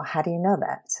it's like, well, how do you know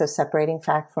that? So separating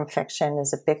fact from fiction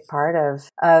is a big part of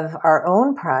our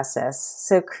own process.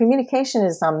 So communication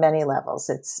is on many levels.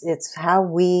 It's how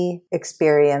we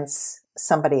experience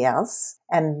somebody else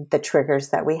and the triggers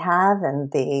that we have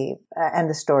and the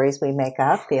stories we make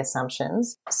up, the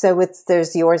assumptions. So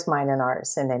there's yours, mine, and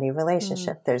ours in any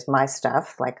relationship. There's my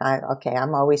stuff, like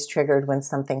I'm always triggered when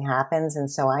something happens,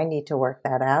 and so I need to work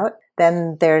that out.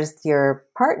 Then there's your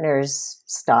partner's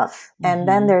stuff, and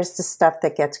then there's the stuff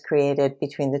that gets created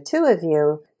between the two of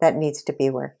you that needs to be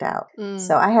worked out.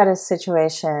 So I had a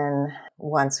situation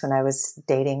once when I was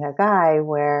dating a guy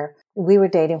where we were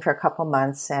dating for a couple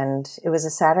months, and it was a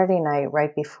Saturday night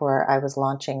right before I was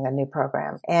launching a new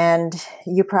program. And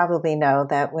you probably know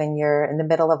that when you're in the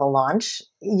middle of a launch,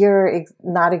 you're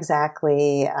not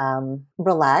exactly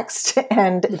relaxed,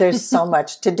 and there's so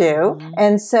much to do.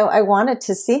 And so I wanted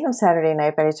to see him Saturday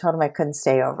night, but I told him I couldn't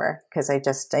stay over because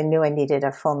I knew I needed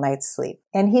a full night's sleep.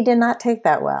 And he did not take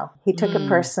that well. He took it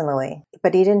personally,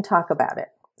 but he didn't talk about it.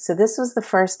 So this was the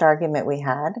first argument we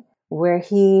had where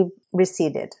he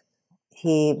receded.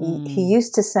 He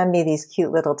used to send me these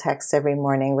cute little texts every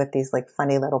morning with these like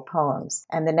funny little poems.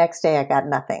 And the next day I got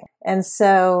nothing. And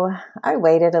so I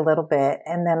waited a little bit,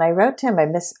 and then I wrote to him,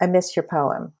 I miss your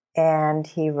poem. And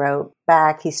he wrote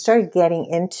back. He started getting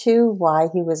into why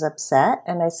he was upset.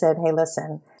 And I said, hey,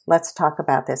 listen, let's talk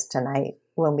about this tonight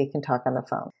when we can talk on the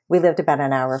phone. We lived about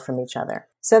an hour from each other.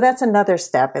 So that's another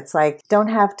step. It's like, don't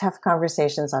have tough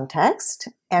conversations on text,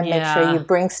 and make sure you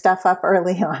bring stuff up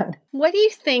early on. What do you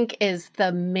think is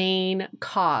the main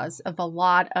cause of a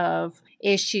lot of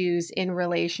issues in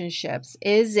relationships?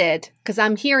 Is it, because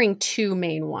I'm hearing two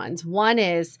main ones. One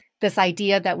is this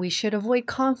idea that we should avoid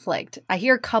conflict. I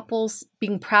hear couples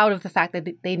being proud of the fact that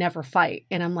they never fight.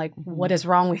 And I'm like, what is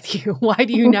wrong with you? Why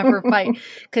do you never fight?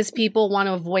 Because people want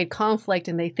to avoid conflict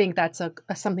and they think that's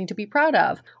something to be proud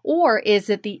of. Or is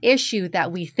it the issue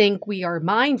that we think we are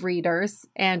mind readers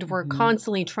and we're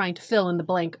constantly trying to fill in the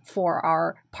blank for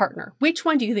our partner? Which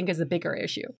one do you think is the bigger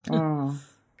issue?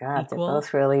 God, Equal? they're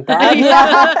both really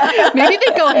bad. Maybe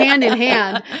they go hand in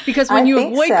hand, because when you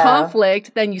avoid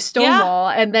conflict, then you stonewall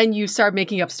and then you start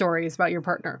making up stories about your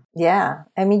partner. Yeah.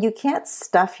 I mean, you can't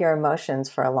stuff your emotions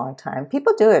for a long time.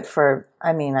 People do it for,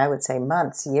 I would say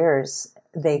months, years.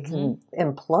 They can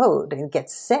implode and get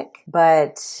sick.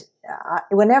 But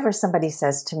whenever somebody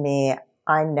says to me,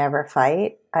 I never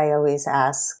fight, I always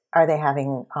ask, are they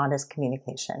having honest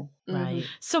communication? Right.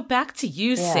 So back to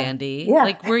you, Sandy. Yeah.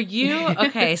 Like, were you,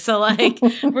 okay, so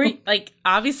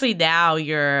obviously now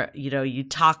you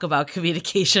talk about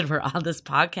communication. We're on this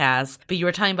podcast, but you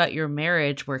were talking about your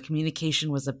marriage where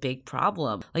communication was a big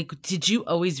problem. Like, did you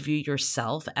always view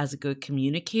yourself as a good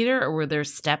communicator, or were there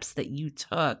steps that you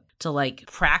took to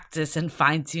practice and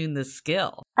fine tune the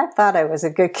skill? I thought I was a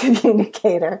good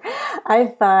communicator. I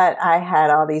thought I had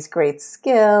all these great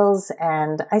skills,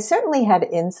 and I certainly had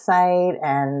insight,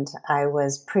 and I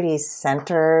was pretty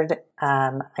centered.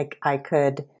 I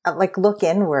could look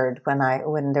inward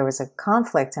when there was a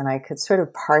conflict, and I could sort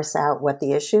of parse out what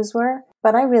the issues were.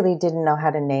 But I really didn't know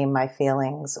how to name my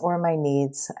feelings or my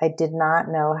needs. I did not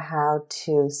know how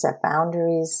to set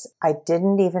boundaries. I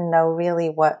didn't even know really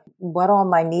what all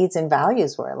my needs and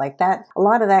values were. Like that, a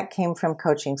lot of that came from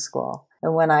coaching school.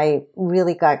 And when I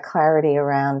really got clarity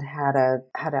around how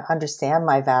to understand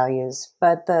my values.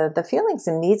 But the feelings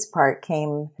and needs part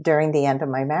came during the end of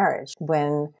my marriage.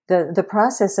 When the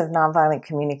process of nonviolent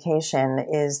communication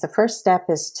is, the first step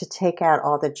is to take out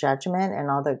all the judgment and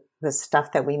all the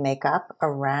stuff that we make up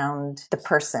around the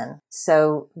person.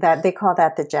 So that they call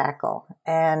that the jackal.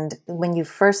 And when you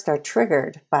first are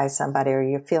triggered by somebody or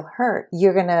you feel hurt,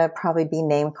 you're going to probably be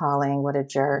name calling, what a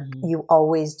jerk. You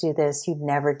always do this. You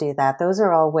never do that. Those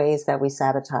are all ways that we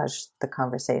sabotage the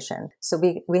conversation. So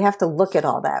we have to look at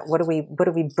all that. What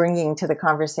are we bringing to the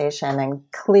conversation and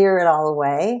clear it all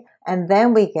away? And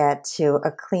then we get to a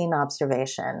clean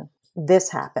observation.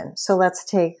 This happened. So let's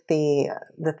take the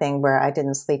thing where I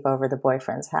didn't sleep over the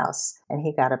boyfriend's house and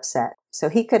he got upset. So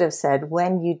he could have said,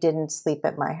 when you didn't sleep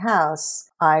at my house,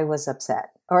 I was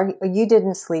upset. Or you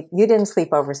didn't sleep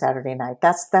over Saturday night.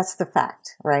 That's the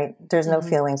fact, right? There's no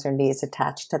feelings or needs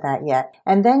attached to that yet.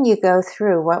 And then you go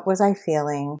through, what was I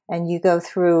feeling? And you go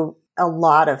through a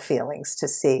lot of feelings to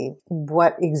see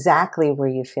what exactly were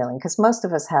you feeling, because most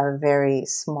of us have a very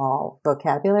small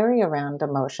vocabulary around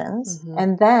emotions.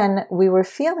 And then we were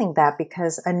feeling that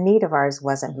because a need of ours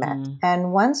wasn't met.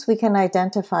 And once we can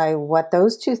identify what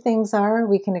those two things are,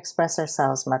 we can express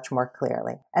ourselves much more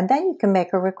clearly. And then you can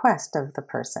make a request of the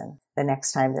person. The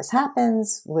next time this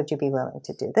happens, would you be willing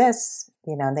to do this?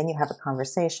 And then you have a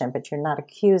conversation, but you're not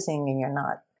accusing and you're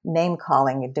not name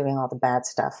calling and doing all the bad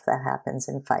stuff that happens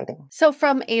in fighting. So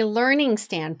from a learning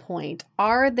standpoint,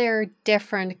 are there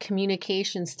different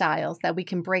communication styles that we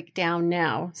can break down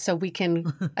now so we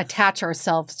can attach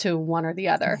ourselves to one or the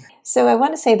other? So I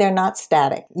want to say they're not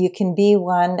static. You can be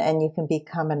one and you can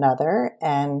become another.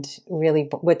 And really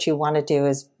what you want to do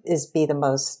is be the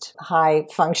most high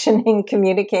functioning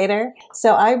communicator.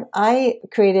 So I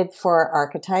created 4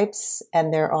 archetypes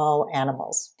and they're all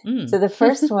animals. So the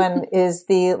first one is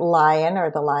the lion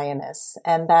or the lioness,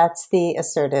 and that's the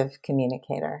assertive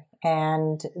communicator.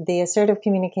 And the assertive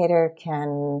communicator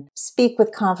can speak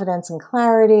with confidence and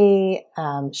clarity.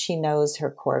 She knows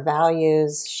her core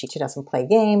values. She doesn't play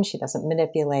games. She doesn't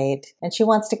manipulate. And she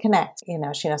wants to connect. She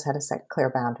knows how to set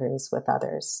clear boundaries with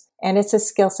others. And it's a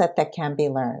skill set that can be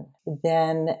learned.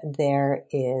 Then there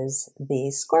is the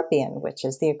scorpion, which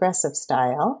is the aggressive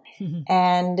style.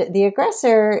 And the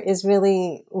aggressor is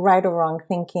really right or wrong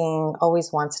thinking,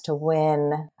 always wants to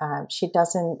win. She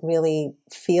doesn't really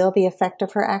feel the effect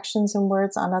of her actions and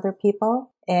words on other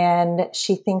people. And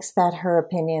she thinks that her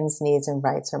opinions, needs, and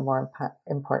rights are more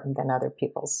important than other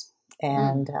people's.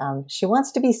 And she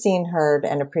wants to be seen, heard,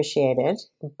 and appreciated,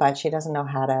 but she doesn't know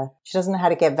how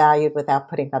to get valued without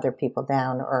putting other people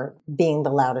down or being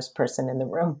the loudest person in the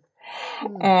room.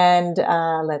 And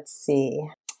let's see.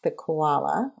 The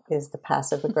koala is the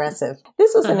passive aggressive.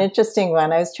 This was an interesting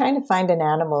one. I was trying to find an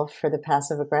animal for the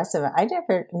passive aggressive. I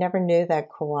never knew that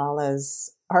koalas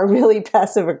are really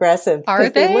passive aggressive. Are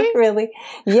they?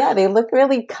 They look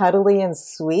really cuddly and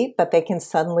sweet, but they can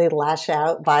suddenly lash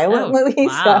out violently. Oh,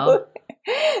 wow. So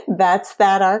that's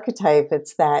that archetype.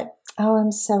 It's that oh,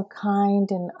 I'm so kind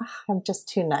and I'm just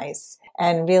too nice.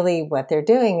 And really what they're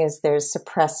doing is they're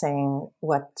suppressing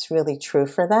what's really true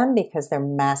for them because they're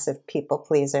massive people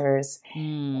pleasers.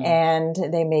 And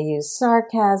they may use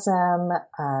sarcasm.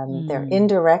 They're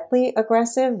indirectly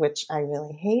aggressive, which I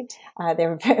really hate.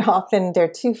 They're very often, they're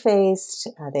two-faced.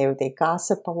 They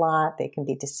gossip a lot. They can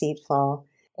be deceitful.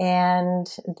 And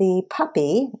the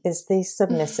puppy is the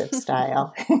submissive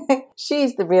style.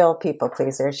 She's the real people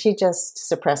pleaser. She just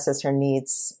suppresses her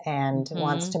needs and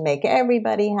wants to make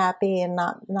everybody happy and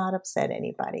not upset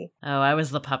anybody. Oh, I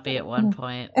was the puppy at one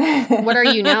point. What are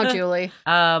you now, Julie?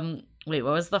 Wait,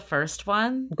 what was the first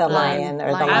one? The lion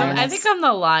or the lioness. I think I'm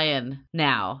the lion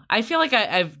now. I feel like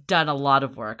I've done a lot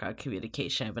of work on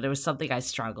communication, but it was something I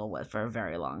struggled with for a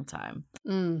very long time.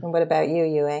 And what about you,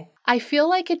 Yue? I feel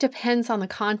like it depends on the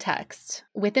context.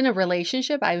 Within a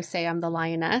relationship, I would say I'm the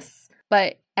lioness,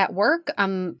 but at work,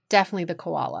 I'm definitely the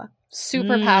koala.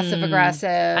 Super passive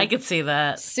aggressive. I could see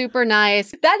that. Super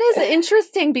nice. That is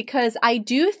interesting because I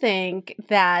do think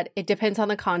that it depends on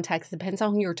the context, it depends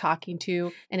on who you're talking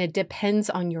to, and it depends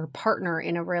on your partner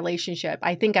in a relationship.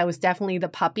 I think I was definitely the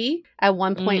puppy at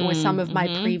one point with some of my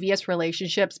previous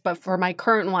relationships, but for my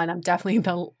current one, I'm definitely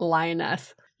the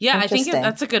lioness. Yeah, I think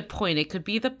that's a good point. It could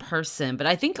be the person, but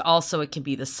I think also it can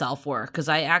be the self-work because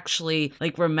I actually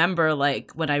remember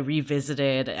when I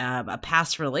revisited a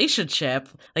past relationship,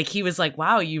 he was like,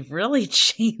 wow, you've really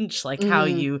changed how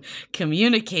you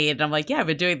communicate. And I'm like, yeah, I've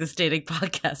been doing this dating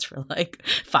podcast for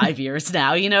 5 years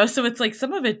now, So it's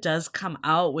some of it does come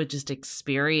out with just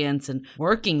experience and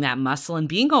working that muscle and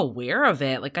being aware of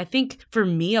it. I think for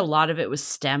me, a lot of it was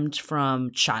stemmed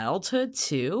from childhood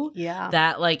too. Yeah.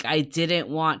 That I didn't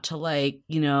want to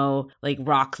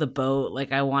rock the boat.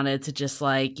 I wanted to just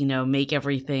make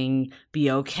everything be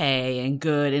okay and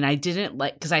good. And I didn't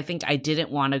because I think I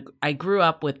didn't want to, I grew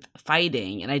up with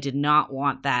fighting and I did not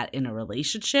want that in a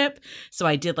relationship. So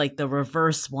I did the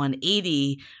reverse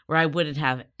 180 where I wouldn't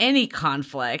have any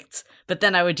conflict, but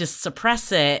then I would just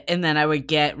suppress it and then I would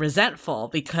get resentful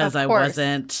because I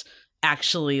wasn't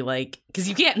actually because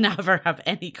you can't never have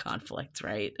any conflict,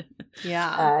 right?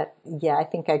 Yeah. Yeah, I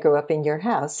think I grew up in your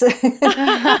house. Are you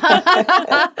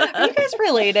guys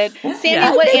related?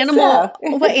 Sandy, what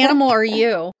animal are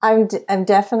you? I'm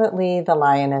definitely the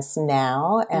lioness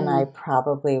now, and I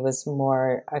probably was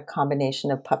more a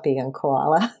combination of puppy and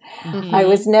koala. I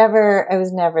was never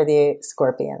the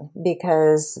scorpion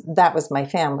because that was my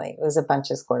family. It was a bunch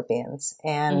of scorpions.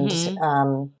 And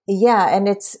and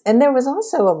there was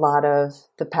also a lot of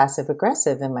the passive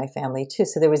aggressive in my family too.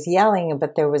 So there was yelling,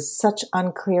 but there was such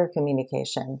unclear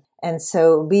communication. And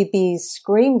so we'd be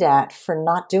screamed at for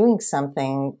not doing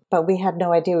something, but we had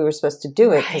no idea we were supposed to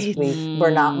do it because we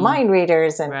were not mind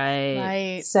readers. And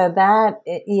so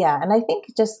and I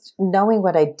think just knowing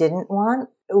what I didn't want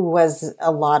was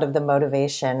a lot of the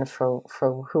motivation for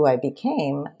who I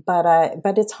became.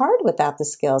 But it's hard without the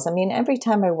skills. I mean, every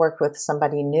time I work with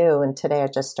somebody new, and today I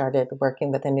just started working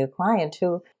with a new client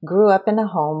who grew up in a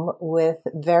home with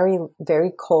very,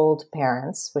 very cold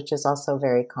parents, which is also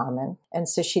very common. And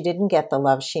so she didn't get the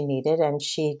love she needed and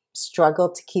she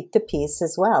struggled to keep the peace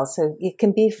as well. So it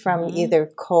can be from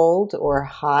either cold or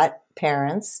hot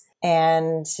parents.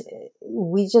 And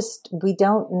we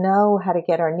don't know how to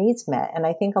get our needs met. And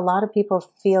I think a lot of people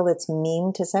feel it's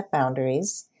mean to set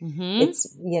boundaries.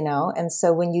 It's, and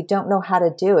so when you don't know how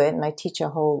to do it, and I teach a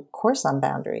whole course on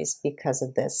boundaries because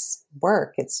of this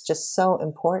work, it's just so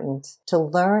important to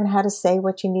learn how to say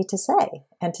what you need to say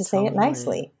and to say it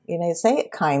nicely, say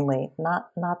it kindly,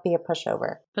 not be a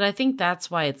pushover. But I think that's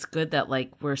why it's good that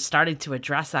we're starting to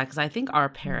address that because I think our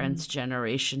parents'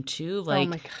 generation too,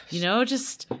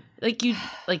 just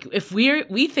if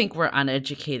we think we're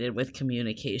uneducated with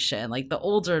communication, the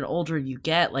older and older you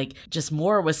get, just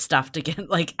more was stuff to get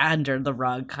under the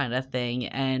rug kind of thing.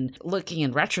 And looking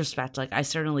in retrospect, I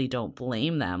certainly don't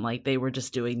blame them. They were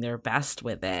just doing their best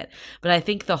with it. But I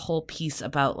think the whole piece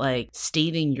about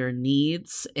stating your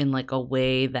needs in a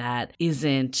way that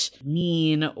isn't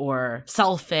mean or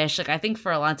selfish. I think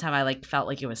for a long time I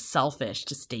felt it was selfish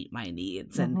to state my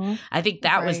needs. And I think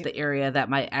that was the area that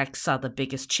my ex saw the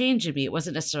biggest change in me. It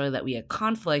wasn't necessarily that we had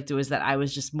conflict. It was that I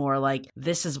was just more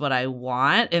this is what I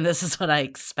want and this is what I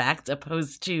expect,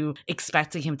 opposed to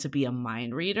expecting him to be a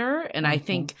mind reader. And I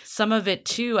think some of it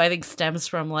too, stems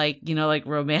from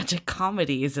romantic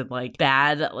comedies and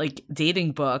bad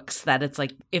dating books, that it's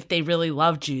if they really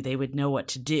loved you, they would know what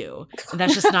to do. And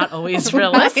that's just not always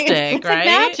realistic, it's right?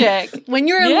 Magic. When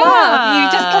you're in love,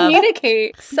 you just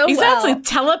communicate so exactly. well.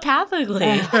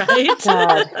 Telepathically, right?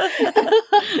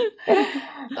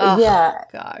 Oh, yeah,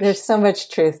 gosh. there's so much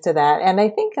truth to that. And I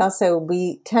think also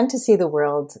we tend to see the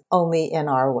world only in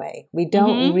our way. We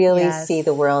don't really see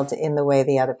the world in the way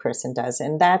the other person does.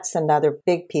 And that's another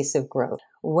big piece of growth.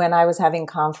 When I was having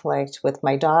conflict with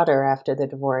my daughter after the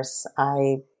divorce,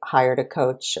 I hired a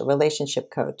coach, a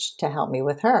relationship coach, to help me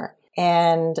with her.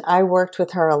 And I worked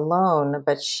with her alone,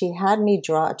 but she had me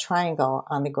draw a triangle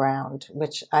on the ground,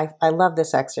 which I love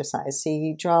this exercise. So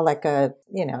you draw like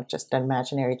just an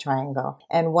imaginary triangle.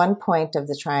 And one point of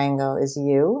the triangle is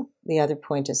you. The other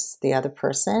point is the other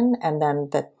person. And then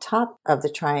the top of the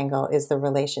triangle is the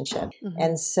relationship. Mm-hmm.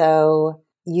 And so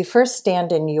you first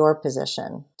stand in your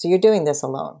position. So you're doing this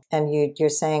alone and you're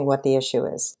saying what the issue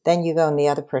is. Then you go in the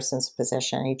other person's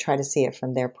position and you try to see it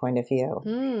from their point of view.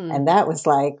 And that was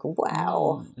like,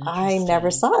 wow, I never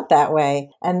saw it that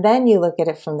way. And then you look at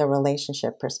it from the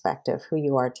relationship perspective, who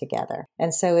you are together.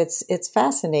 And so it's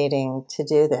fascinating to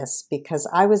do this because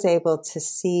I was able to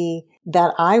see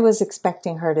that I was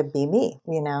expecting her to be me,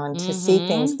 and to see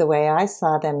things the way I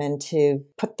saw them and to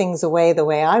put things away the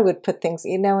way I would put things,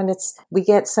 and we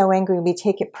get so angry, we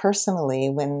take it personally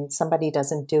when somebody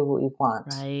doesn't do what we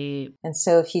want. Right. And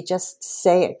so if you just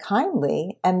say it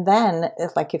kindly, and then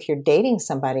if you're dating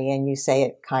somebody and you say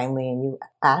it kindly and you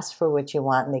ask for what you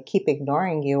want and they keep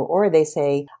ignoring you, or they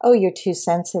say, oh, you're too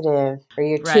sensitive or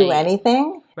you're too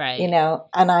anything. Right.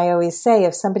 And I always say,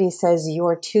 if somebody says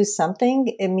you're too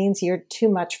something, it means you're too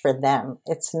much for them.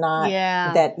 It's not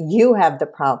that you have the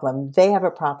problem. They have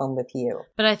a problem with you.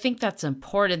 But I think that's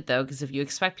important, though, because if you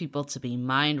expect people to be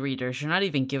mind readers, you're not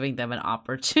even giving them an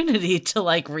opportunity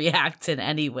to react in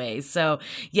any way. So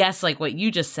yes, like what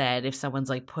you just said, if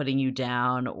someone's putting you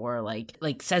down or like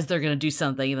says they're going to do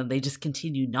something and then they just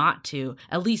continue not to,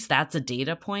 at least that's a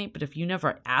data point. But if you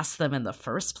never ask them in the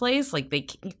first place,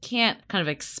 you can't kind of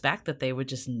expect that they would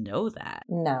just know that.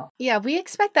 No. Yeah, we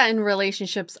expect that in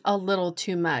relationships a little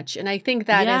too much. And I think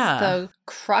that is the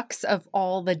crux of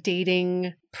all the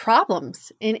dating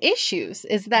problems and issues,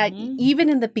 is that even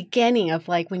in the beginning of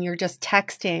like when you're just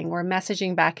texting or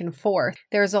messaging back and forth,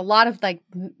 there's a lot of like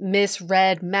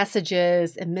misread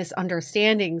messages and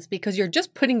misunderstandings because you're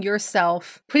just putting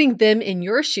them in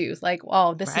your shoes. Like,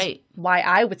 oh, this is why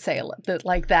I would say it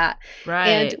like that. Right.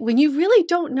 And when you really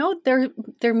don't know,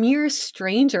 they're mere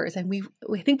strangers. And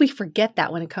we think we forget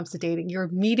that when it comes to dating. You're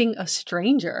meeting a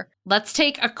stranger. Let's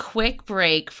take a quick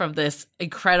break from this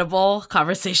incredible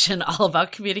conversation all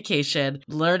about communication,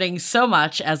 learning so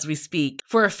much as we speak,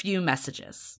 for a few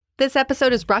messages. This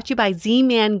episode is brought to you by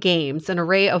Z-Man Games, an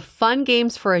array of fun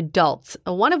games for adults,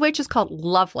 one of which is called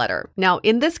Love Letter. Now,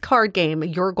 in this card game,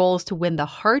 your goal is to win the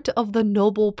heart of the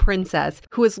noble princess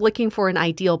who is looking for an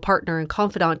ideal partner and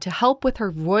confidant to help with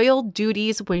her royal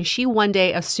duties when she one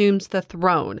day assumes the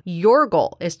throne. Your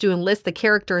goal is to enlist the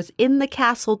characters in the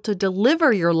castle to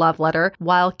deliver your love letter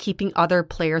while keeping other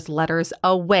players' letters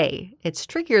away. It's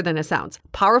trickier than it sounds.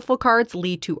 Powerful cards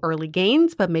lead to early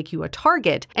gains but make you a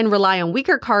target, and rely on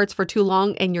weaker cards for too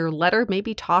long and your letter may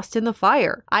be tossed in the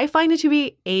fire. I find it to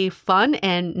be a fun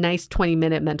and nice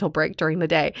 20-minute mental break during the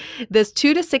day. This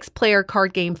 2 to 6 player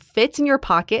card game fits in your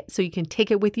pocket so you can take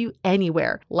it with you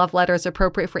anywhere. Love Letter is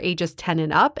appropriate for ages 10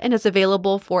 and up and is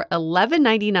available for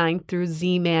 $11.99 through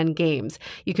Z-Man Games.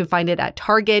 You can find it at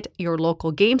Target, your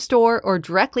local game store, or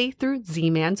directly through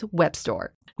Z-Man's web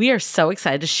store. We are so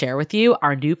excited to share with you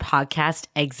our new podcast,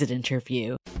 Exit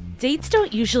Interview. Dates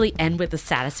don't usually end with a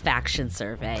satisfaction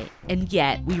survey, and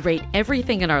yet we rate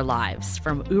everything in our lives,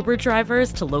 from Uber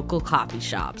drivers to local coffee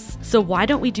shops. So why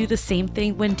don't we do the same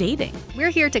thing when dating? We're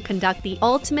here to conduct the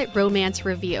ultimate romance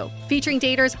review, featuring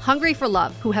daters hungry for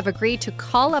love who have agreed to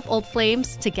call up old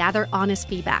flames to gather honest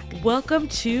feedback. Welcome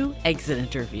to Exit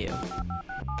Interview.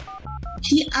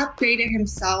 He upgraded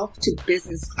himself to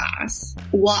business class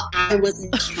while I was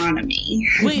in economy.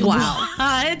 Wait, wow.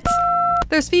 What?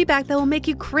 There's feedback that will make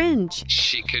you cringe.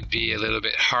 She could be a little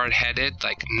bit hard-headed,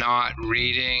 like not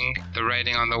reading the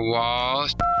writing on the wall.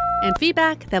 And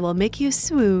feedback that will make you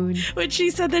swoon. When she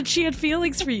said that she had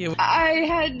feelings for you. I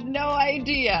had no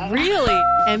idea. Really?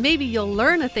 And maybe you'll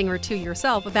learn a thing or two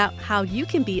yourself about how you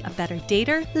can be a better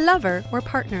dater, lover, or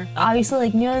partner.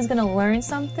 Obviously, Neela's gonna learn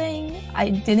something. I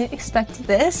didn't expect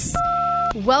this.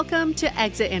 Welcome to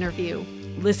Exit Interview.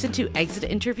 Listen to Exit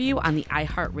Interview on the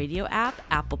iHeartRadio app,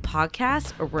 Apple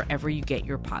Podcasts, or wherever you get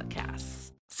your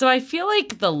podcasts. So I feel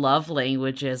like the love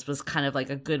languages was kind of like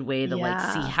a good way to like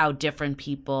see how different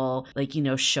people like, you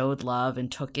know, showed love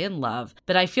and took in love.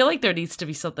 But I feel like there needs to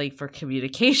be something for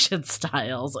communication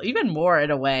styles, even more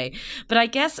in a way. But I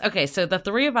guess, okay, so the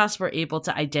three of us were able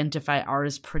to identify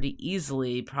ours pretty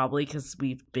easily, probably because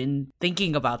we've been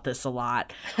thinking about this a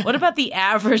lot. What about the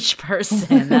average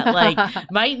person that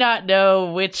like might not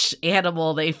know which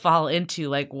animal they fall into?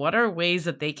 Like, what are ways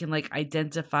that they can like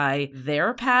identify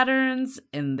their patterns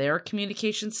in their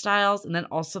communication styles, and then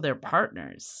also their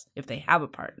partners, if they have a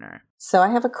partner? So I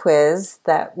have a quiz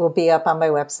that will be up on my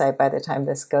website by the time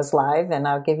this goes live, and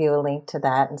I'll give you a link to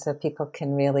that, and so people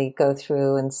can really go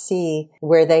through and see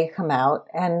where they come out.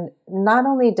 And not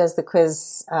only does the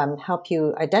quiz help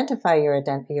you identify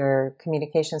your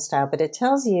communication style, but it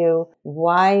tells you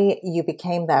why you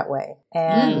became that way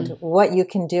and what you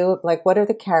can do. Like, what are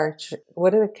the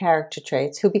character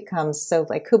traits? Who becomes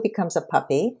a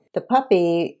puppy? The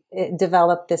puppy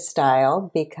developed this style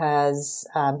because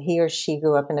he or she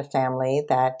grew up in a family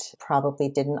that probably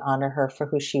didn't honor her for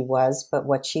who she was, but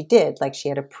what she did. Like, she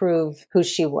had to prove who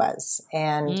she was.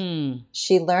 And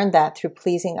she learned that through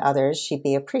pleasing others, she'd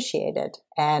be appreciated.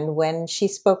 And when she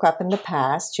spoke up in the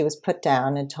past, she was put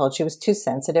down and told she was too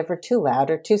sensitive or too loud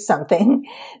or too something.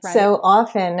 Right. So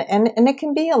often, and it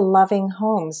can be a loving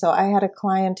home. So I had a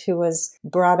client who was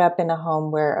brought up in a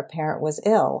home where a parent was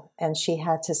ill, and she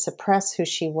had to suppress who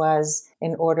she was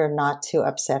in order not to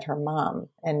upset her mom.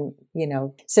 And, you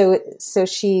know, so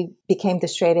she became the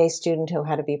straight A student who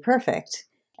had to be perfect,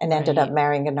 and ended up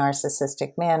marrying a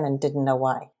narcissistic man and didn't know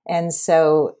why. And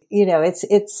so, you know,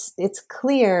 it's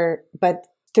clear, but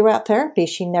throughout therapy,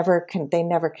 they never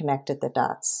connected the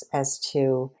dots as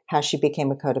to how she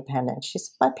became a codependent. She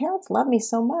said, my parents love me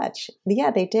so much.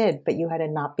 Yeah, they did, but you had to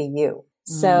not be you.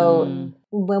 So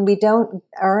when we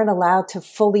aren't allowed to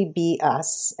fully be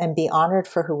us and be honored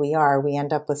for who we are, we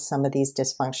end up with some of these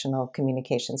dysfunctional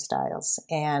communication styles.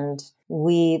 And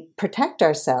we protect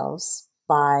ourselves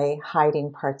by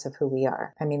hiding parts of who we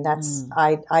are. I mean,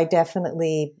 I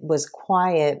definitely was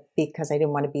quiet because I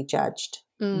didn't want to be judged.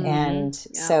 And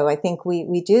so I think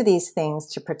we do these things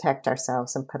to protect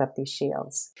ourselves and put up these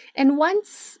shields. And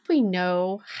once we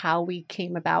know how we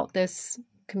came about this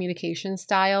communication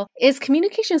style, is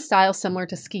communication style similar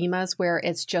to schemas where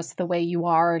it's just the way you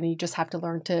are and you just have to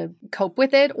learn to cope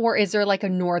with it? Or is there like a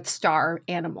North Star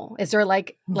animal? Is there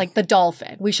like the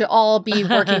dolphin? We should all be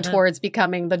working towards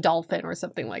becoming the dolphin or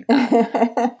something like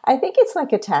that. I think it's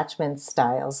like attachment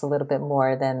styles a little bit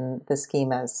more than the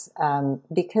schemas.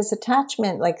 Because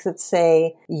attachment, like let's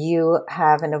say you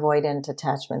have an avoidant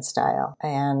attachment style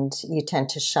and you tend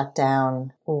to shut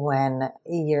down when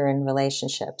you're in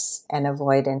relationships and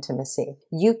avoid intimacy.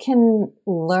 You can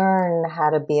learn how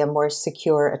to be a more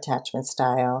secure attachment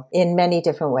style in many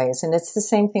different ways. And it's the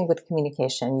same thing with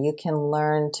communication. You can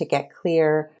learn to get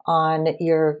clear on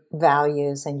your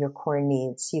values and your core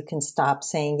needs. You can stop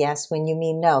saying yes when you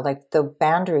mean no. Like, the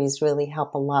boundaries really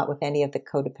help a lot with any of the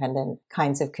codependent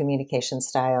kinds of communication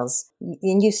styles.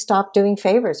 And you stop doing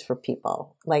favors for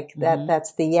people. Like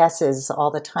that's the yeses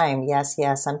all the time. Yes,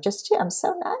 yes. I'm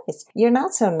so nice. You're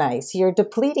not so nice. You're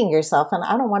depleting yourself and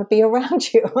I don't want to be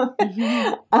around you.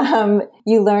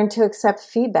 You learn to accept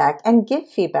feedback and give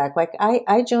feedback. Like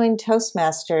I joined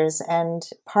Toastmasters, and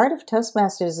part of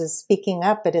Toastmasters is speaking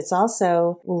up, but it's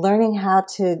also learning how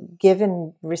to give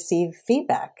and receive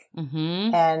feedback.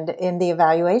 And in the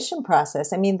evaluation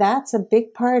process, I mean, that's a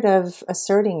big part of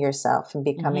asserting yourself and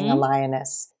becoming a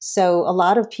lioness. So a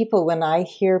lot of people, when I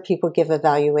hear people give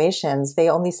evaluations, they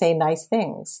only say nice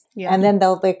things. And then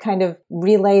they kind of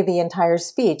relay the entire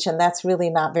speech. And that's really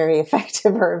not very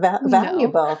effective or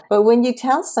valuable. No. But when you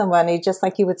tell somebody, just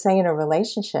like you would say in a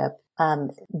relationship,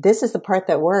 this is the part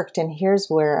that worked, and here's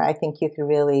where I think you could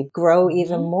really grow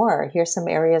even more. Here's some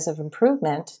areas of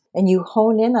improvement, and you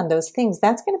hone in on those things.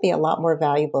 That's going to be a lot more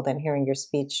valuable than hearing your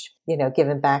speech,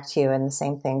 given back to you. And the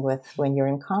same thing with when you're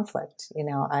in conflict.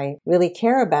 I really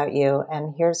care about you,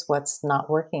 and here's what's not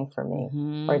working for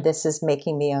me, or this is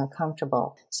making me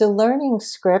uncomfortable. So learning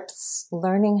scripts,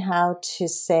 learning how to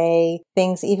say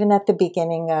things, even at the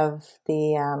beginning of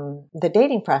the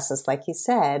dating process, like you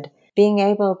said, being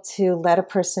able to let a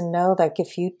person know, like,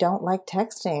 if you don't like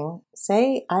texting,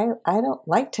 say, I don't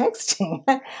like texting.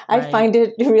 I find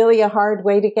it really a hard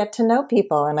way to get to know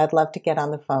people, and I'd love to get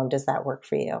on the phone. Does that work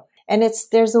for you? And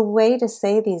there's a way to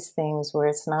say these things where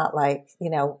it's not like,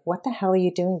 what the hell are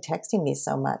you doing texting me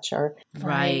so much? Or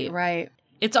Right.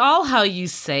 It's all how you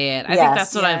say it. I think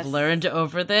that's what I've learned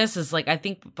over this is like, I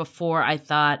think before I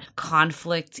thought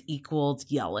conflict equaled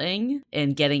yelling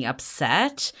and getting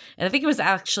upset. And I think it was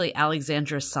actually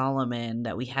Alexandra Solomon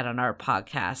that we had on our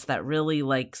podcast that really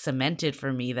like cemented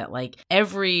for me that like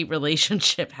every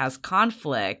relationship has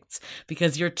conflict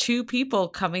because you're two people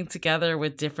coming together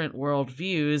with different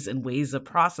worldviews and ways of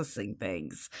processing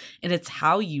things. And it's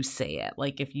how you say it.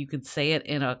 Like if you could say it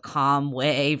in a calm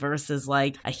way versus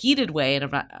like a heated way. And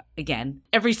I'm not, again,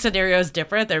 every scenario is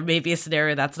different. There may be a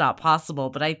scenario that's not possible,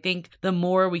 but I think the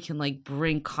more we can like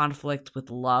bring conflict with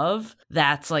love,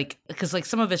 that's like, because like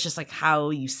some of it's just like how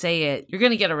you say it, you're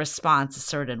going to get a response a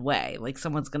certain way. Like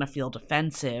someone's going to feel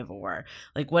defensive or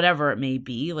like whatever it may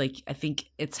be. Like I think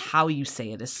it's how you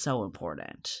say it is so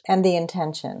important. And the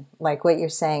intention, like what you're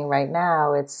saying right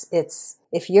now, it's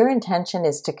if your intention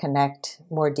is to connect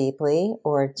more deeply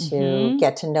or to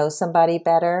get to know somebody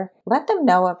better, let them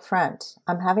know up front.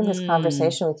 I'm having this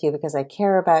conversation with you because I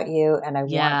care about you and I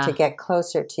want to get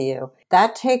closer to you.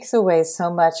 That takes away so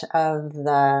much of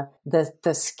the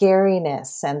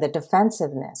scariness and the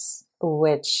defensiveness,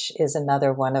 which is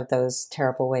another one of those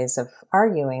terrible ways of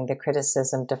arguing. The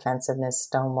criticism, defensiveness,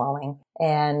 stonewalling,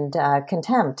 and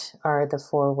contempt are the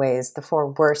four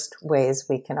worst ways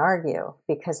we can argue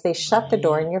because they shut the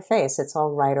door in your face. It's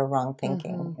all right or wrong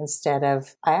thinking instead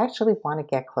of, I actually want to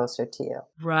get closer to you.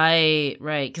 Right.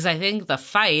 Because I think the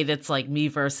fight, it's like me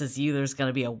versus you. There's going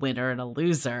to be a winner and a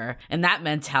loser. And that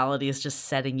mentality is just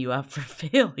setting you up for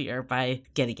failure by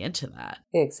getting into that.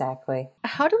 Exactly.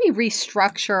 How do we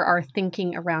restructure our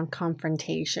thinking around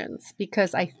confrontations?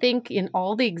 Because I think in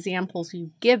all the examples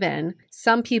you've given,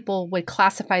 some people would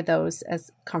classify those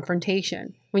as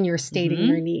confrontation when you're stating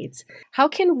your needs. How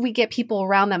can we get people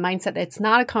around that mindset that it's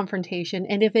not a confrontation?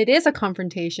 And if it is a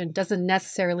confrontation, doesn't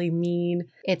necessarily mean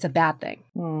it's a bad thing.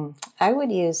 I would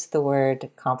use the word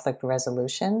conflict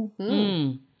resolution.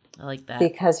 I like that.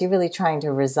 Because you're really trying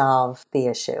to resolve the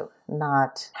issue,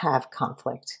 not have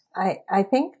conflict. I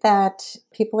think that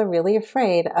people are really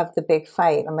afraid of the big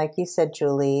fight. And like you said,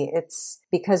 Julie, it's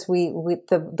because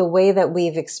the way that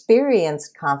we've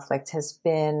experienced conflict has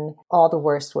been all the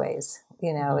worst ways.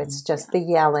 You know, it's just the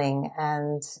yelling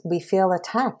and we feel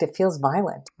attacked. It feels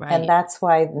violent. Right. And that's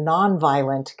why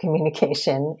nonviolent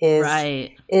communication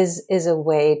is a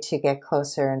way to get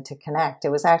closer and to connect. It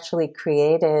was actually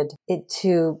created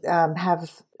to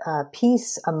have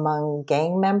peace among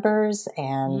gang members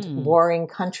and warring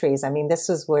countries. I mean, this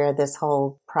is where this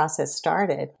whole process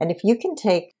started. And if you can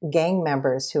take gang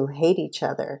members who hate each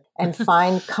other and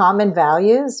find common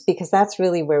values, because that's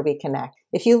really where we connect.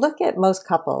 If you look at most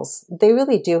couples, they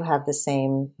really do have the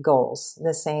same goals,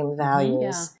 the same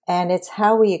values, and it's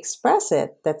how we express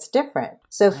it that's different.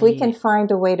 So if we can find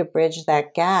a way to bridge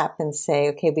that gap and say,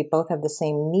 okay, we both have the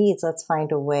same needs, let's find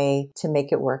a way to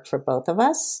make it work for both of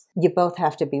us. You both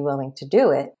have to be willing to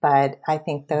do it, but I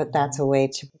think that that's a way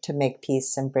to make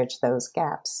peace and bridge those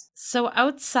gaps. So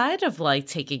outside of like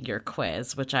taking your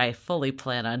quiz, which I fully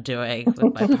plan on doing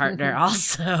with my partner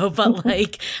also, but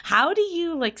like, how do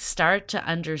you like start to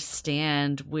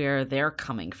understand where they're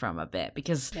coming from a bit?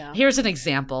 Because here's an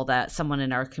example that someone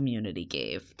in our community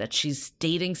gave, that she's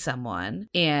dating someone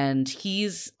and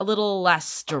he's a little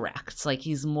less direct, like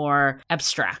he's more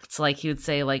abstract. Like he would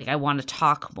say like, I want to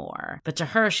talk more. But to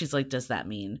her, she's like, does that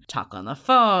mean talk on the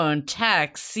phone,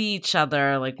 text, see each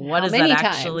other? Like, what does that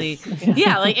actually,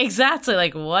 like exactly.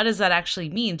 Like, what does that actually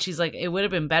mean? She's like, it would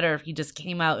have been better if you just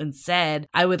came out and said,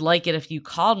 I would like it if you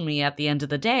called me at the end of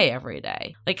the day every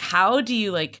day. Like, how do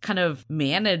you like kind of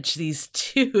manage these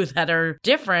two that are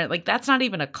different? Like, that's not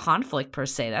even a conflict per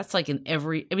se. That's like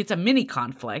it's a mini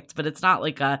conflict, but it's not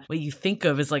like what you think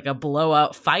of as like a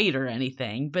blowout fight or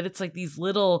anything. But it's like these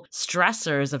little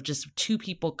stressors of just two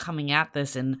people coming at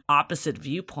this in opposite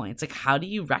viewpoints. Like, how do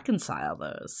you reconcile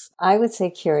those? I would say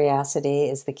curiosity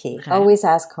is the key. Okay. Always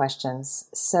ask questions.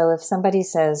 So if somebody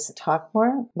says, talk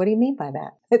more, what do you mean by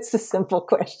that? It's a simple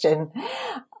question.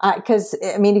 Because,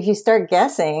 I mean, if you start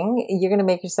guessing, you're going to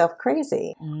make yourself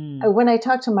crazy. When I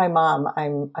talk to my mom,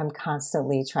 I'm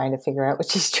constantly trying to figure out what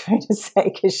she's trying to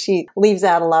say because she leaves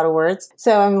out a lot of words.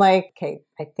 So I'm like, okay,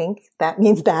 I think that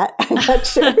means that. I'm not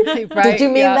sure. Did you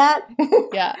mean that?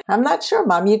 Yeah. I'm not sure,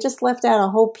 Mom. You just left out a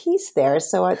whole piece there.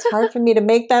 So it's hard for me to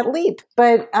make that leap.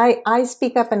 But I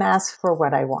speak up and ask for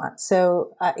what I want.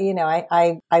 So,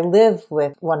 I live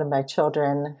with one of my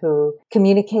children who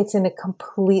communicates communicates in a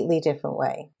completely different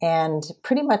way. And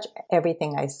pretty much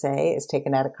everything I say is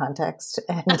taken out of context.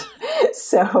 And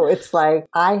so it's like,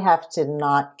 I have to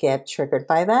not get triggered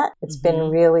by that. It's been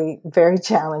really very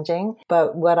challenging.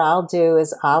 But what I'll do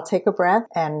is I'll take a breath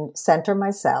and center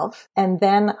myself. And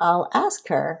then I'll ask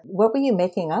her, what were you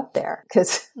making up there?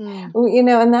 Because,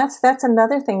 and that's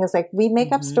another thing is like, we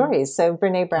make up stories. So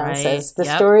Brene Brown says, the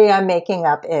story I'm making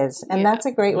up is, and that's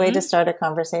a great way to start a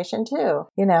conversation too.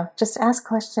 Just ask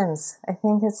questions. I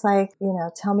think it's like,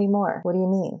 tell me more. What do you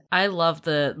mean? I love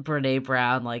the Brene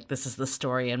Brown, like, this is the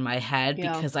story in my head,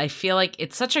 because I feel like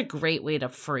it's such a great way to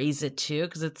phrase it too,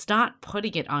 because it's not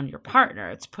putting it on your partner,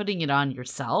 it's putting it on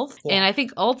yourself. And I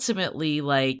think ultimately,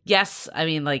 like, yes, I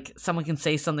mean, like, someone can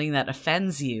say something that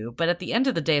offends you, but at the end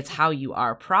of the day, it's how you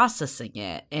are processing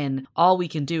it. And all we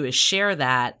can do is share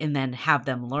that and then have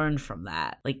them learn from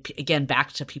that. Like, again,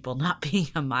 back to people not being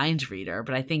a mind reader.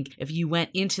 But I think if you went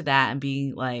into that and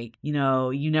being like,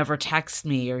 you never text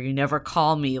me or you never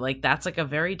call me, like, that's like a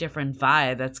very different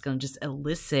vibe that's going to just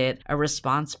elicit a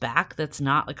response back that's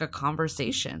not like a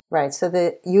conversation. Right. So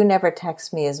the you never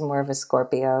text me is more of a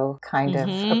Scorpio kind of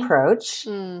approach.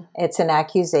 It's an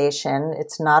accusation.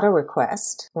 It's not a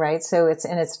request, right? So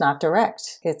it's not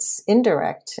direct. It's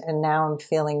indirect. And now I'm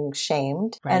feeling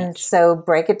shamed. Right. And so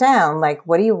break it down. Like,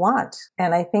 what do you want?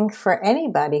 And I think for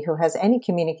anybody who has any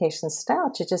communication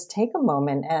style, to just take a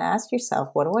moment and ask yourself,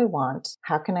 what do I want?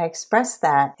 How can I express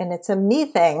that? And it's a me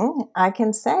thing. I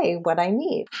can say what I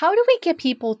need. How do we get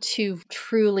people to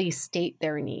truly state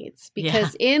their needs?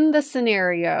 Because in the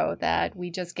scenario that we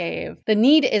just gave, the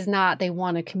need is not they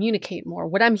want to communicate more.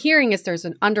 What I'm hearing is there's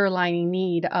an underlying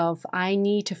need of I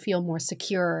need to feel more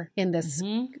secure in this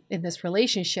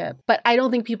relationship. But I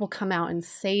don't think people come out and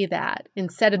say that.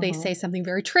 Instead of they say something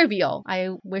very trivial. I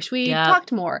wish we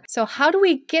talked more. So how do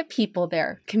we get people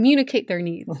there? Communicate their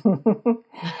needs.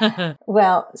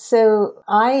 Well, so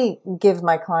I give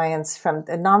my clients from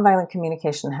the Nonviolent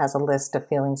Communication has a list of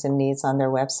feelings and needs on their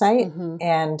website.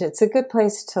 And it's a good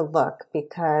place to look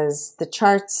because the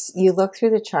charts, you look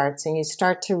through the charts and you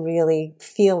start to really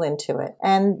feel into it.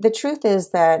 And the truth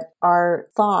is that our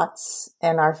thoughts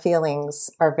and our feelings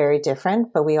are very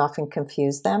different, but we often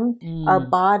confuse them. Our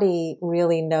body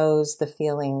really knows the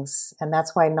feelings. And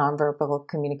that's why nonverbal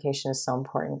communication is so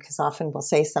important because often we'll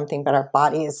say something, but our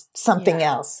body is something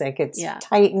else. Like it's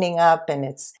tightening up and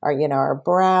it's our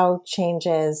brow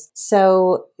changes.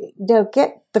 So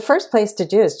the first place to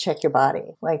do is check your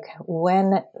body. Like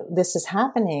when this is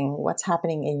happening, what's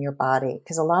happening in your body?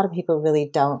 Because a lot of people really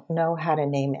don't know how to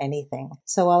name anything.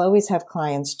 So I'll always have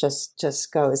clients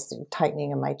just go, is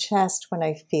tightening in my chest when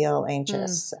I feel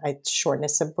anxious,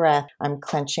 shortness of breath, I'm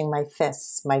clenching my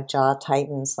fists, my jaw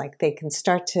tightens. Like they can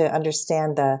start to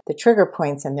understand the trigger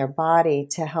points in their body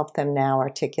to help them now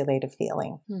articulate a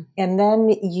feeling. And then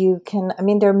you can,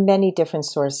 there are many different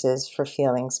sources for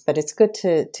feelings, but it's good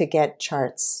to get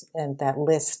charts and that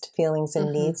list feelings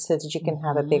and needs so that you can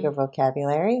have a bigger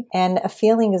vocabulary. And a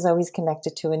feeling is always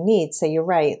connected to a need. So you're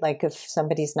right. Like if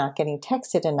somebody's not getting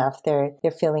texted enough, they're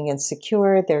feeling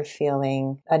insecure. They're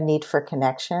feeling a need for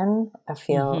connection,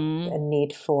 a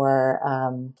need for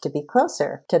to be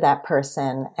closer to that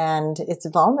person. And it's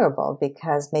vulnerable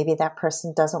because maybe that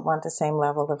person doesn't want the same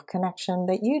level of connection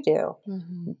that you do.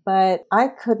 But I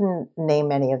couldn't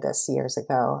name any of this years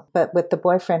ago. But with the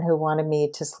boyfriend who wanted me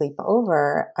to sleep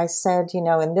over, I said,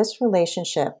 in this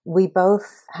relationship, we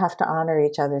both have to honor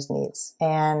each other's needs.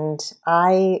 And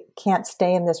I can't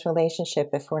stay in this relationship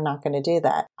if we're not going to do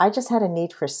that. I just had a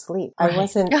need for sleep. Right. It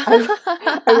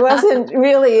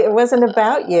wasn't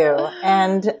about you.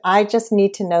 And I just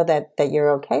need to know that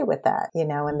you're okay with that,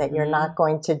 and that you're not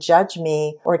going to judge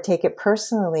me or take it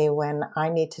personally when I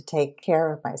need to take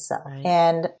care of myself. Right.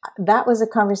 And that was a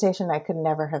conversation I could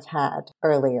never have had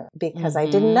earlier because I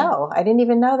didn't know. I didn't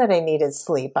even know that I needed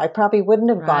sleep. I probably wouldn't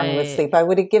have gone with sleep. I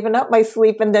would have given up my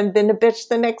sleep and then been a bitch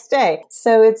the next day.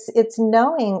 So it's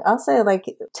knowing also like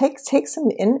take some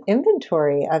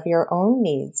inventory of your own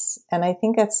needs. And I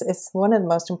think it's one of the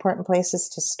most important places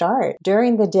to start.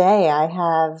 During the day, I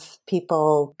have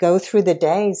people go through the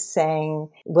day saying,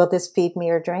 will this feed me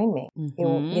or drain me?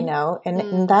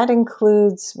 And that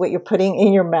includes what you're putting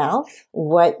in your mouth,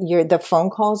 the phone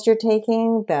calls you're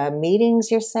taking, the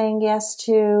meetings you're saying yes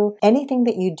to, anything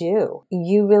that you do.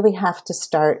 you really have to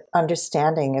start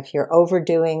understanding if you're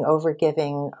overdoing,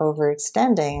 overgiving,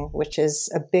 overextending, which is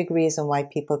a big reason why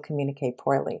people communicate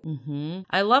poorly. Mm-hmm.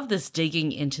 I love this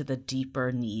digging into the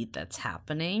deeper need that's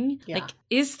happening. Yeah. Like,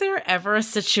 is there ever a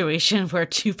situation where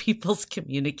two people's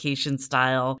communication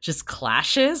style just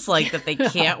clashes, like that they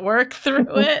can't work through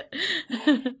it?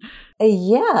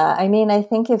 Yeah, I mean, I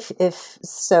think if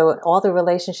so, all the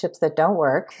relationships that don't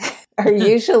work are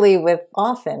usually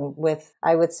often with,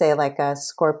 I would say, like a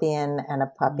scorpion and a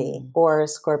puppy, or a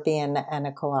scorpion and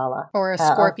a koala. Or a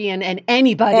scorpion and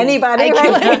anybody. Anybody,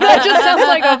 right? Like, that just sounds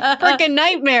like a freaking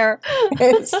nightmare.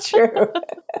 It's true.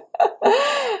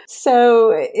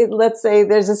 So let's say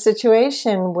there's a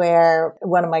situation where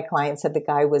one of my clients said the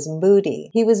guy was moody.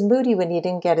 He was moody when he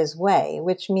didn't get his way,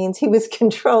 which means he was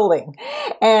controlling.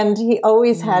 And he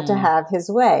always had to have his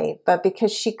way. But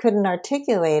because she couldn't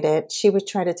articulate it, she would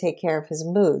try to take care of his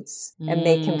moods and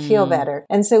make him feel better.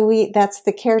 And so that's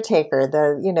the caretaker,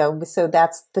 so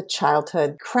that's the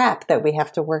childhood crap that we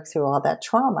have to work through, all that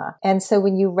trauma. And so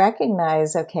when you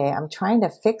recognize, okay, I'm trying to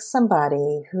fix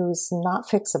somebody who's not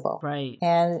fixable. Right.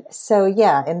 And so,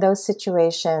 yeah, in those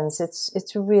situations,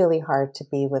 it's really hard to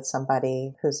be with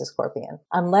somebody who's a scorpion.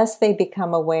 Unless they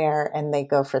become aware and they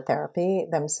go for therapy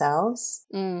themselves,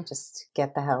 just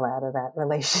get the hell out of that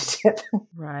relationship.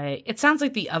 Right. It sounds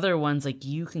like the other ones, like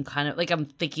you can kind of, like I'm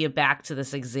thinking back to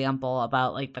this example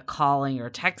about like the calling or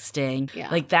texting. Yeah.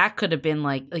 Like that could have been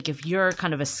like if you're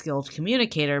kind of a skilled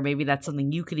communicator, maybe that's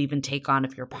something you could even take on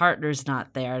if your partner's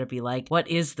not there, to be like, what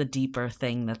is the deeper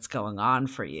thing that's going on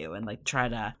for you? And like try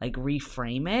to like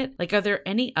reframe it. Like, are there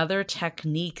any other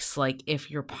techniques, like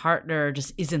if your partner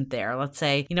just isn't there? Let's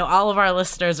say, all of our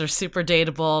listeners are super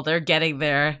dateable. They're getting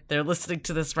there. They're listening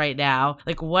to this right now.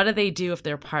 Like, what do they do if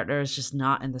their partner is just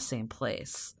not in the same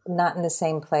place? Not in the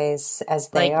same place as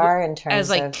they are in terms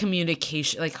of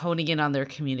communication, like honing in on their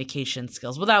communication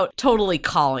skills without totally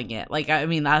calling it. Like, I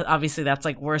mean, obviously that's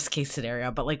like worst case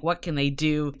scenario, but like what can they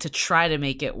do to try to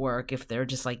make it work if they're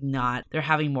just like they're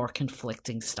having more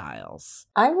conflicting styles?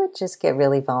 I would just get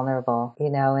really vulnerable,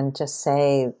 and just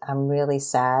say, I'm really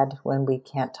sad when we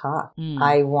can't talk.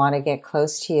 I want to get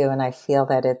close to you and I feel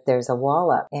that there's a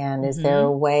wall up. And is there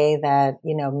a way that,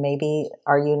 maybe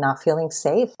are you not feeling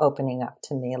safe opening up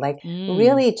to me? Like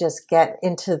really just get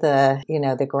into the,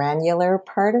 the granular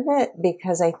part of it,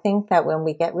 because I think that when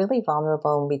we get really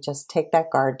vulnerable and we just take that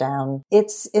guard down,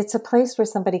 it's a place where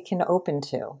somebody can open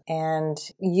to. And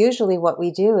usually what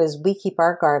we do is we keep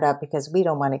our guard up because we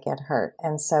don't want to get hurt.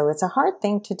 And so it's a hard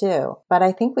thing to do, but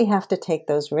I think we have to take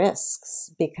those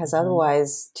risks, because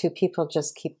otherwise two people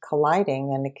just keep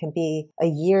colliding and it can be a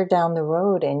year down the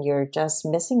road and you're just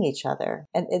missing each other.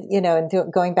 And,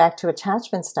 going back to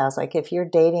attachment styles, like if you're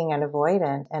dating an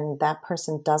avoidant and that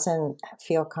person doesn't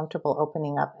feel comfortable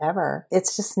opening up ever,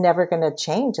 it's just never going to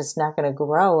change. It's not going to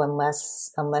grow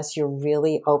unless you're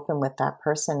really open with that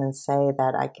person and say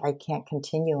that I can't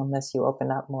continue unless you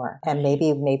open up more. And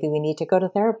maybe we need to go to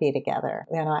therapy together.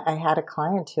 I had a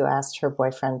client who asked her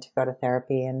boyfriend to go to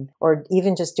therapy or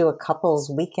even just do a couples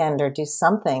weekend or do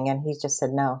something. And he just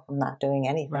said, no, I'm not doing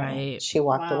anything. Right. She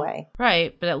walked away.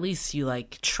 Right. But at least you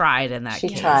like tried in that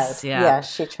case. She tried. Yeah,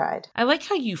 she tried. I like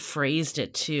how you phrased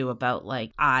it too about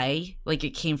like it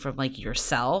came from like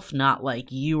yourself, not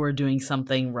like you were doing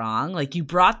something wrong. Like you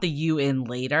brought the you in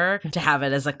later to have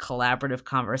it as a collaborative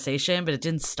conversation, but it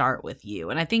didn't start with you.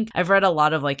 And I think I've read a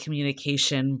lot of like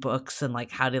communication books and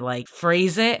like how to like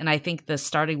phrase it. And I think the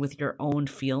starting with your own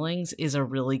feelings is a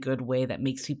really good way that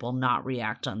makes people not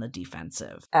react on the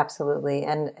defensive. Absolutely.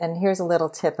 And here's a little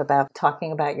tip about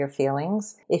talking about your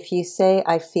feelings. If you say,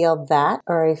 I feel that,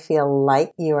 or I feel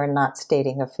like, you are not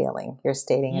stating a feeling. You're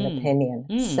stating an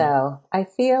opinion. So I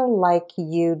feel like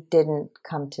you didn't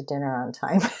come to dinner on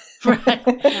time. Right.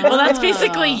 Well, that's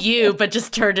basically you, but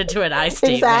just turned into an I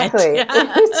statement. Exactly.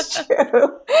 It's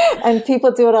true. And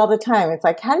people do it all the time. It's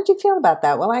like, how did you feel about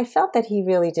that? Well, I felt that he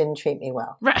really didn't treat me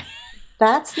well. Right.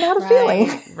 That's not a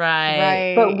feeling.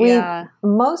 Right. But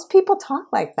most people talk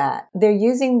like that. They're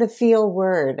using the feel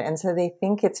word. And so they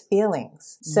think it's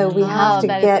feelings. So we have to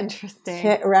get,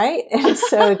 interesting. Right? And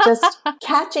so just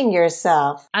catching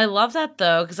yourself. I love that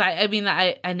though. Cause I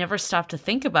never stopped to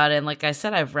think about it. And like I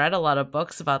said, I've read a lot of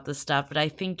books about this stuff, but I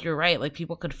think you're right. Like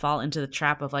people could fall into the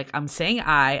trap of like, I'm saying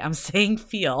I'm saying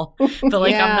feel, but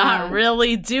like, I'm not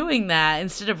really doing that,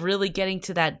 instead of really getting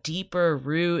to that deeper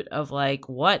root of like,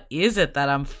 what is it that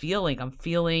I'm feeling? I'm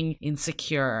feeling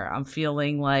insecure. I'm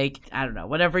feeling like, I don't know,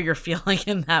 whatever you're feeling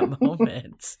in that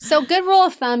moment. So good rule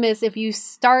of thumb is if you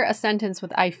start a sentence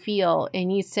with I feel, it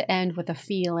needs to end with a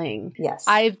feeling. Yes.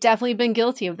 I've definitely been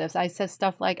guilty of this. I said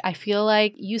stuff like, I feel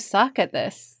like you suck at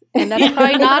this. And that's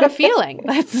probably not a feeling.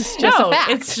 That's just a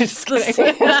fact. It's just It's just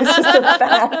a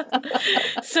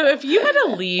fact. So if you had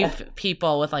to leave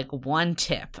people with like one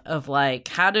tip of like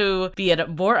how to be a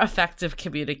more effective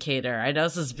communicator, I know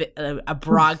this is a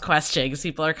broad question because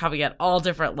people are coming at all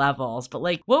different levels, but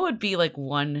like what would be like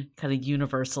one kind of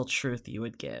universal truth you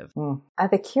would give?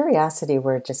 The curiosity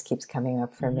word just keeps coming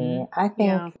up for me. I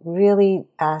think really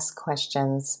ask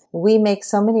questions. We make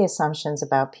so many assumptions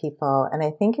about people, and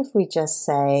I think if we just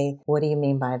say, what do you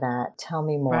mean by that? Tell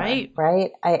me more. Right?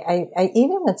 I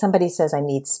even when somebody says I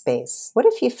need space, what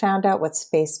if you found out what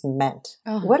space meant?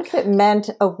 What if it meant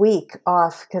a week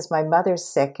off because my mother's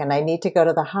sick and I need to go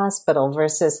to the hospital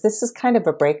versus this is kind of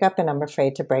a breakup and I'm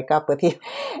afraid to break up with you.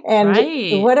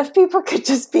 And what if people could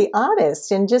just be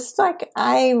honest and just like,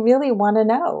 I really want to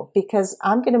know because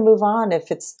I'm going to move on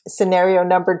if it's scenario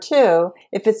number 2.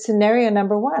 If it's scenario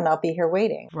number 1, I'll be here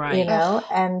waiting. You know,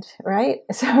 and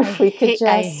so if we could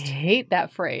I hate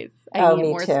that phrase. I need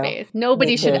more space.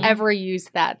 Nobody should ever use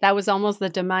that. That was almost the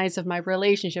demise of my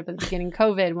relationship at the beginning of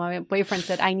COVID when my boyfriend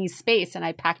said, I need space. And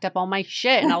I packed up all my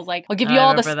shit. And I was like, I'll give you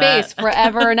all the space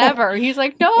forever and ever. He's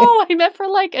like, no, I meant for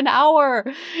like an hour.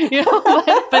 You know?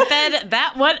 But then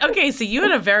okay, so you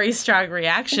had a very strong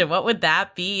reaction. What would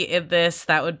that be in this?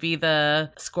 That would be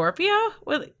the Scorpio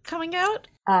coming out?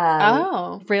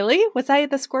 Really? Was I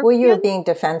the Scorpio? Well, you were being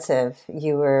defensive.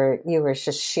 You were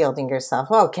just shielding yourself.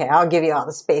 Okay, I'll give you all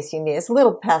the space you need. It's a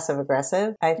little passive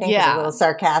aggressive. I think it's a little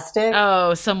sarcastic.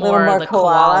 Oh, some more the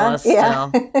koala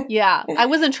still. Yeah, I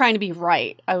wasn't trying to be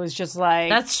right. I was just like,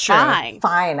 that's true.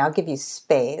 Fine, I'll give you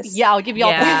space. Yeah, I'll give you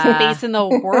all the space in the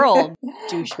world,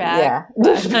 douchebag.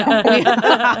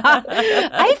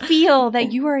 I feel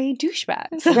that you are a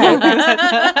douchebag.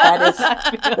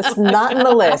 That's not in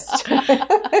the list.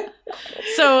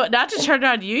 So not to turn it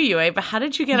on you, Yue, but how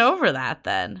did you get over that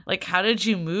then? Like, how did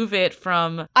you move it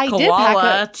from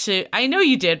koala to, I know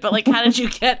you did, but like, how did you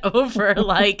get over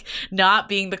like not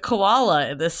being the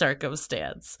koala in this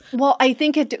circumstance? Well, I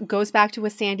think it goes back to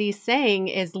what Sandy's saying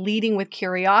is leading with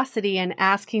curiosity and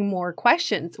asking more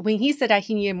questions. When he said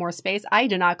he needed more space, I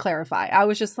did not clarify. I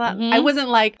was just I wasn't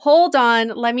like, hold on,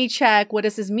 let me check. What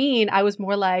does this mean? I was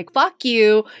more like, fuck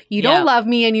you. You don't love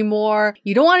me anymore.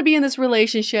 You don't want to be in this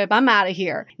relationship. I'm out of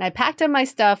here. And I packed up my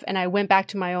stuff and I went back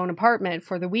to my own apartment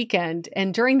for the weekend.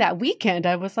 And during that weekend,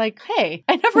 I was like, hey,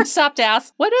 I never stopped to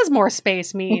ask, what does more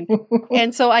space mean?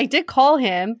 And so I did call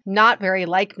him, not very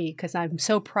like me because I'm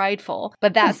so prideful.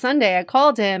 But that Sunday I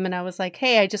called him and I was like,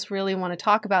 hey, I just really want to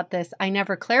talk about this. I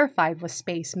never clarified what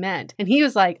space meant. And he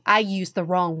was like, I used the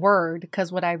wrong word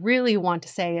because what I really want to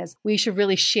say is we should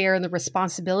really share in the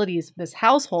responsibilities of this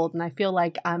household. And I feel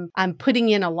like I'm putting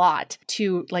in a lot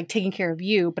to like taking care of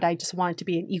you, but I just want it to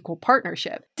be an equal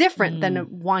partnership. Different than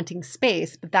wanting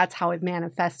space, but that's how it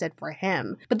manifested for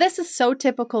him. But this is so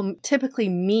typically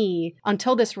me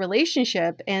until this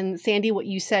relationship. And Sandy, what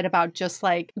you said about just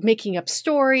like making up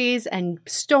stories and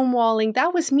stonewalling,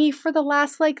 that was me for the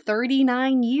last like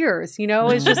 39 years. You know,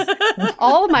 it's just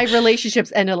all of my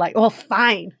relationships ended like, well,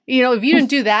 fine. You know, if you didn't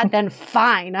do that, then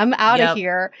fine. I'm out of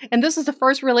here. And this is the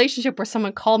first relationship where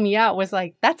someone called me out, was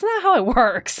like, that's not how it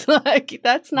works. Like,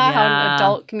 that's not how an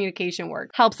adult communication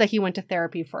works. Helps that he went to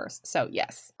therapy first. So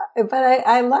yes. But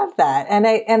I love that.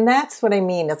 And that's what I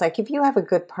mean. It's like if you have a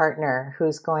good partner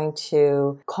who's going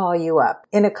to call you up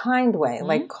in a kind way,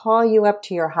 like call you up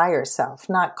to your higher self,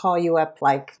 not call you up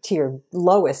like to your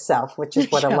lowest self, which is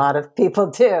what a lot of people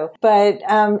do. But,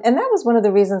 and that was one of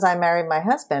the reasons I married my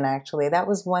husband, actually. That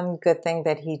was one good thing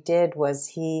that he did was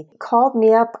he called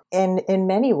me up in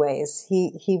many ways.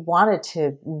 He wanted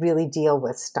to really deal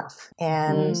with stuff.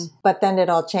 And, but then it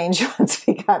all changed once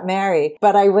we got married.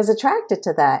 But I was attracted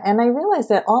to that. And I realized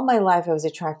that all my life I was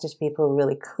attracted to people who were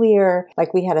really clear.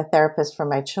 Like we had a therapist for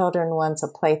my children once, a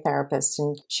play therapist,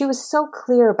 and she was so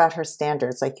clear about her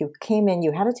standards. Like you came in,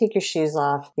 you had to take your shoes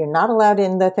off. You're not allowed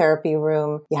in the therapy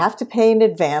room. You have to pay in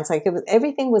advance. Like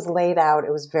everything was laid out.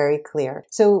 It was very clear.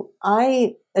 So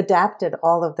I adapted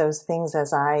all of those things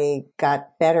as I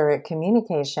got better at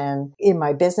communication in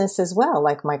my business as well.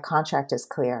 Like my contract is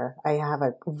clear. I have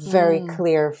a very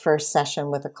clear first session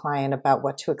with a client about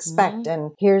what to expect.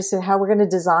 And here's how we're going to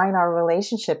design our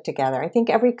relationship together. I think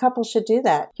every couple should do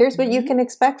that. Here's what you can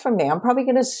expect from me. I'm probably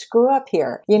going to screw up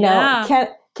here. You know,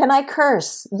 can I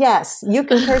curse? Yes, you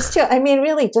can curse too. I mean,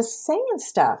 really just saying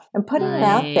stuff and putting it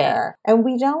out there. And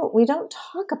we don't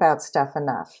talk about stuff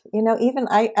enough. You know, even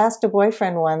I asked a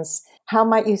boyfriend once, how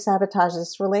might you sabotage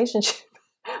this relationship?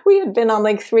 We had been on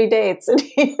like 3 dates and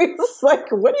he was like,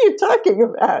 what are you talking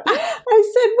about?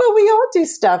 I said, well, we all do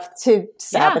stuff to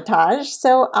sabotage.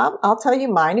 So I'll tell you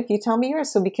mine if you tell me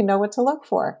yours so we can know what to look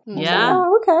for. Yeah.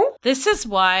 Oh, okay. This is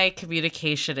why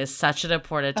communication is such an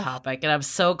important topic. And I'm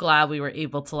so glad we were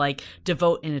able to like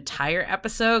devote an entire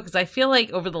episode because I feel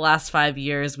like over the last 5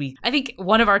 years, I think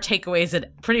one of our takeaways in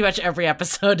pretty much every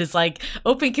episode is like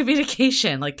open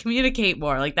communication, like communicate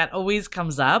more. Like that always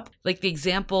comes up. Like the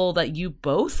example that you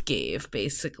both gave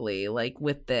basically, like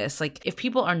with this, like if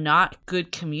people are not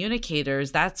good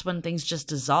communicators, that's when things just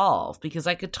dissolve because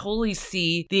I could totally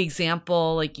see the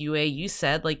example like you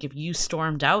said, like if you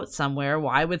stormed out somewhere,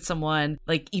 why would someone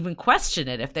like even question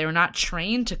it if they were not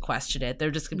trained to question it?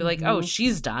 They're just gonna be like, oh,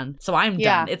 she's done, so I'm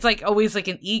done. It's like always like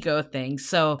an ego thing.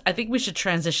 So I think we should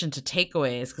transition to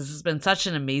takeaways because this has been such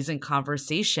an amazing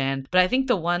conversation. But I think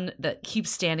the one that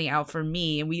keeps standing out for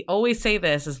me, and we always say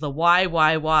this, is the why,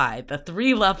 the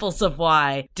 3 levels of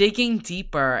why, digging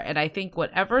deeper. And I think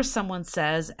whatever someone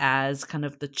says as kind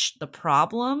of the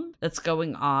problem that's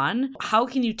going on, how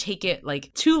can you take it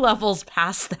like 2 levels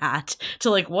past that to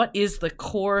like what is the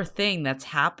core thing that's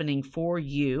happening for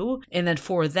you and then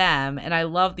for them? And I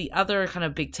love the other kind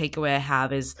of big takeaway I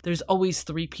have is there's always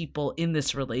 3 people in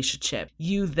this relationship,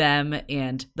 you, them,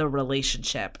 and the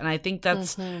relationship. And I think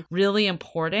that's really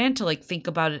important to like think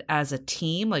about it as a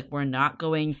team. Like we're not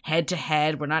going head to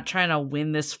head. We're not trying to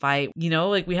win this fight. You know,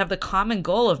 like we have the common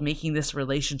goal of making this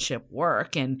relationship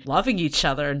work and loving each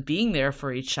other and being there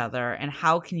for each other. And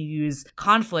how can you use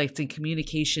conflict and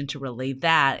communication to relay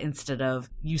that instead of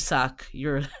you suck,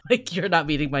 you're not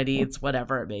meeting my needs,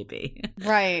 whatever it may be.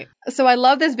 Right. So I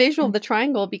love this visual of the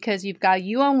triangle because you've got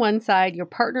you on one side, your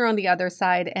partner on the other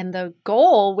side, and the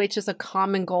goal, which is a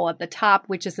common goal at the top,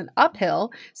 which is an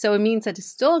uphill. So it means that it's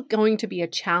still going to be a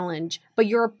challenge, but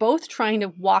you're both trying to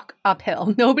walk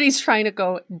uphill. Nobody's trying to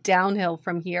go downhill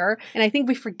from here. And I think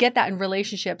we forget that in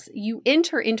relationships. You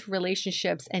enter into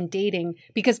relationships and dating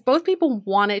because both people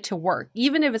want it to work.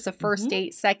 Even if it's a first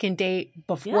date, second date,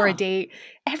 before a date,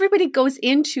 everybody goes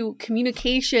into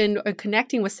communication or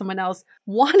connecting with someone else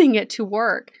wanting it to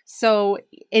work. So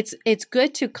it's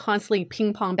good to constantly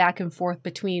ping pong back and forth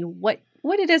between what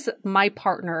it is my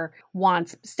partner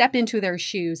wants, step into their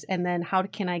shoes, and then how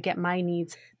can I get my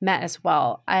needs met as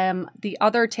well. The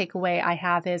other takeaway I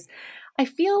have is I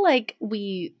feel like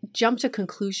we jump to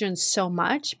conclusions so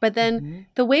much, but then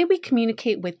the way we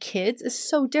communicate with kids is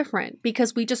so different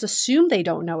because we just assume they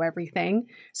don't know everything.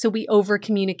 So we over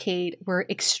communicate. We're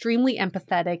extremely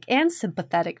empathetic and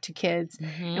sympathetic to kids,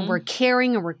 and we're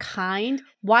caring and we're kind.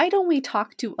 Why don't we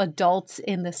talk to adults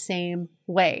in the same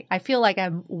way? I feel like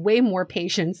I'm way more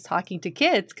patient talking to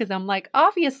kids because I'm like,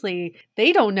 obviously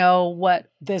they don't know what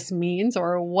this means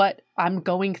or what I'm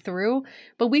going through,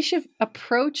 but we should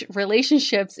approach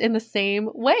relationships in the same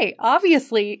way.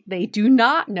 Obviously, they do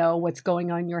not know what's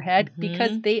going on in your head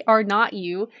because they are not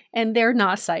you and they're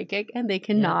not psychic and they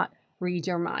cannot read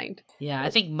your mind. Yeah, I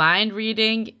think mind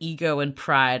reading, ego, and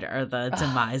pride are the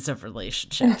demise of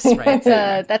relationships, right?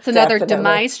 That's another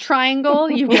demise triangle.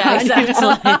 You've got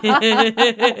exactly.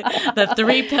 The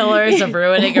 3 pillars of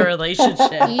ruining a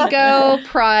relationship. Ego,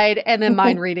 pride, and then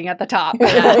mind reading at the top.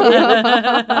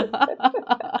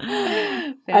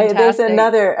 There's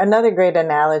another great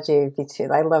analogy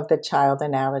between. I love the child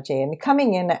analogy, and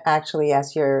coming in actually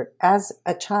as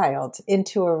a child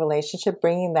into a relationship,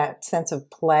 bringing that sense of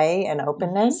play and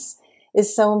openness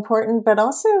is so important, but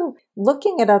also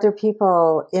looking at other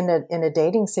people in a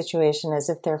dating situation as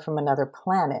if they're from another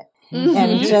planet.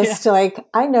 And just like,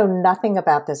 I know nothing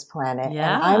about this planet and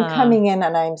I'm coming in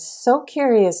and I'm so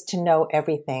curious to know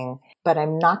everything, but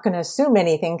I'm not going to assume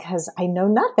anything because I know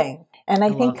nothing. And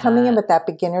I think coming in with that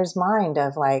beginner's mind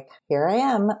of like, here I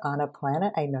am on a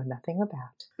planet I know nothing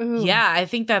about. Yeah, I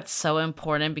think that's so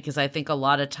important because I think a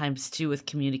lot of times too with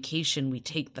communication, we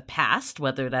take the past,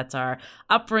 whether that's our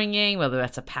upbringing, whether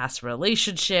that's a past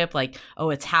relationship, like, oh,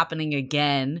 it's happening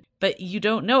again. But you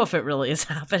don't know if it really is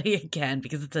happening again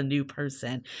because it's a new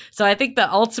person. So I think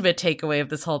the ultimate takeaway of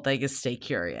this whole thing is stay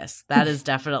curious. That is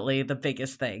definitely the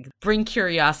biggest thing. Bring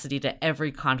curiosity to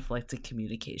every conflict and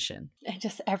communication. And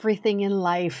just everything in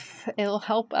life. It'll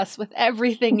help us with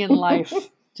everything in life.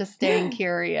 Just staying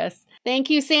curious. Thank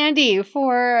you, Sandy,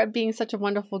 for being such a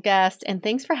wonderful guest. And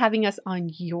thanks for having us on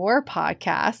your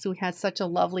podcast. We had such a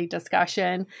lovely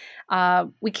discussion. I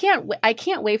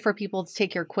can't wait for people to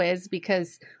take your quiz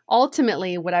because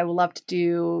ultimately, what I would love to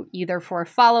do, either for a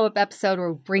follow-up episode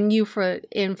or bring you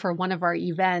in for one of our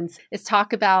events, is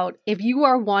talk about, if you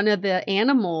are one of the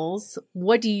animals,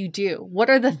 what do you do? What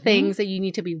are the things that you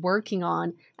need to be working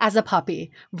on as a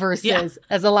puppy versus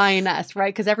as a lioness,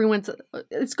 right? Because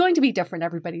it's going to be different,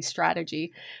 everybody's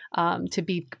strategy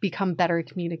to become better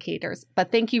communicators.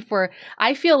 But thank you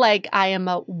I feel like I am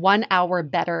a 1 hour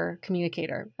better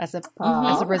communicator as a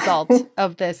result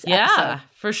of this episode.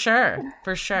 For sure.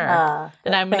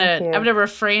 And I'm gonna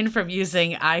refrain from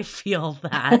using "I feel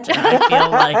that." I feel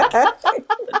like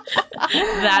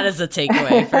that is a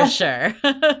takeaway for sure.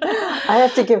 I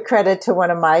have to give credit to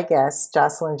one of my guests,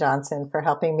 Jocelyn Johnson, for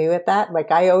helping me with that.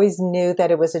 Like, I always knew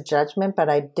that it was a judgment, but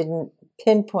I didn't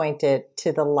pinpoint it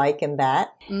to the like and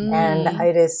that. And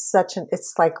it is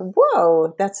it's like,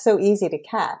 whoa, that's so easy to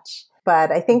catch.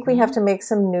 But I think we have to make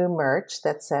some new merch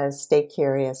that says "Stay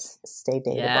curious, stay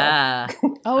dateable." Yeah.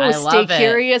 Stay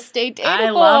curious, stay dateable. I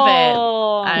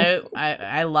love it.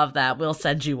 I love that. We'll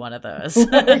send you one of those.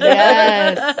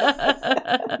 Yes.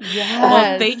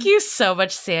 Well, thank you so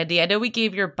much, Sandy. I know we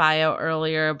gave your bio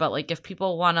earlier, but like, if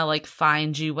people want to like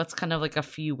find you, what's kind of like a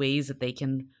few ways that they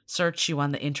can search you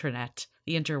on the internet?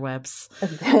 The interwebs.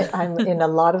 I'm in a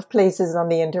lot of places on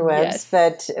the interwebs,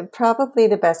 but probably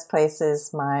the best place is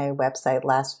my website,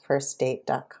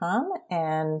 lastfirstdate.com.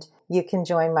 And you can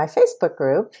join my Facebook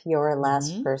group, Your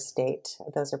Last First Date.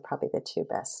 Those are probably the two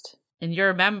best. And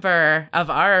you're a member of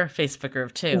our Facebook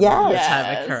group too.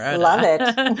 Yes. Love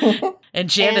it. And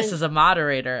Janice is a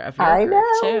moderator of your group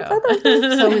too.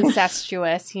 So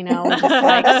incestuous, just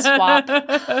like swap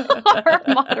our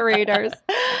moderators.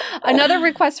 Another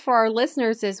request for our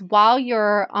listeners is, while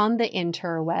you're on the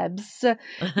interwebs,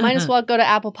 might as well go to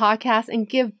Apple Podcasts and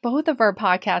give both of our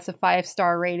podcasts a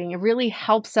 5-star rating. It really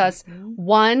helps us,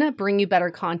 1, bring you better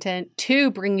content,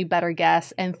 2, bring you better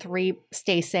guests, and 3,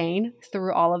 stay sane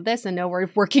through all of this and know we're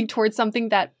working towards something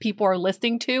that people are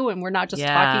listening to and we're not just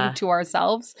talking to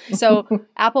ourselves. So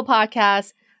Apple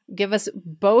Podcasts, give us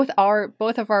both of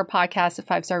our podcasts a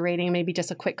 5-star rating, maybe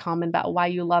just a quick comment about why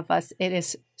you love us. It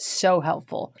is so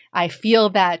helpful. I feel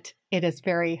that it is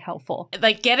very helpful.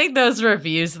 Like, getting those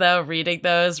reviews though, reading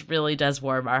those really does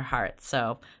warm our hearts.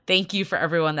 So thank you for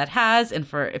everyone that has, and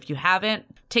for if you haven't,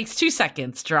 takes 2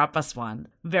 seconds, drop us one.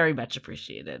 Very much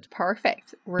appreciated.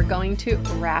 Perfect. We're going to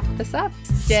wrap this up.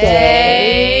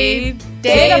 Stay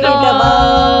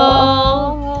dateable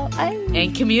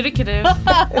and communicative.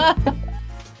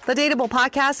 The Dateable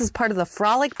Podcast is part of the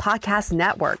Frolic Podcast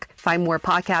Network. Find more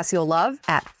podcasts you'll love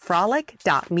at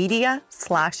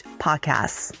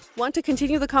frolic.media/podcasts. Want to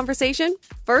continue the conversation?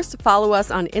 First, follow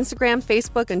us on Instagram,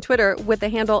 Facebook, and Twitter with the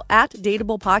handle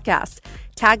 @DateablePodcast.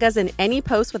 Tag us in any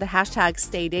post with the hashtag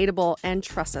StayDateable, and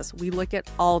trust us, we look at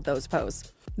all those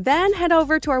posts. Then head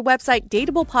over to our website,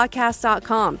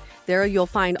 dateablepodcast.com. There you'll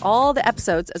find all the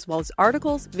episodes, as well as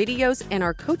articles, videos, and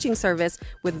our coaching service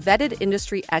with vetted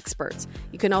industry experts.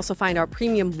 You can also find our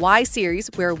premium Why series,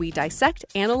 where we dissect,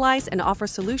 analyze, and offer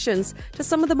solutions to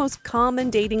some of the most common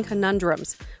dating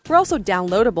conundrums. We're also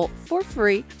downloadable for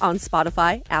free on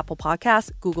Spotify, Apple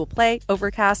Podcasts, Google Play,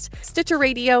 Overcast, Stitcher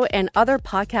Radio, and other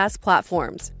podcast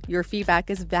platforms. Your feedback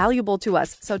is valuable to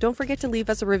us, so don't forget to leave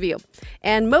us a review.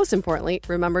 And most importantly,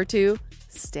 remember to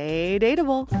stay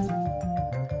dateable.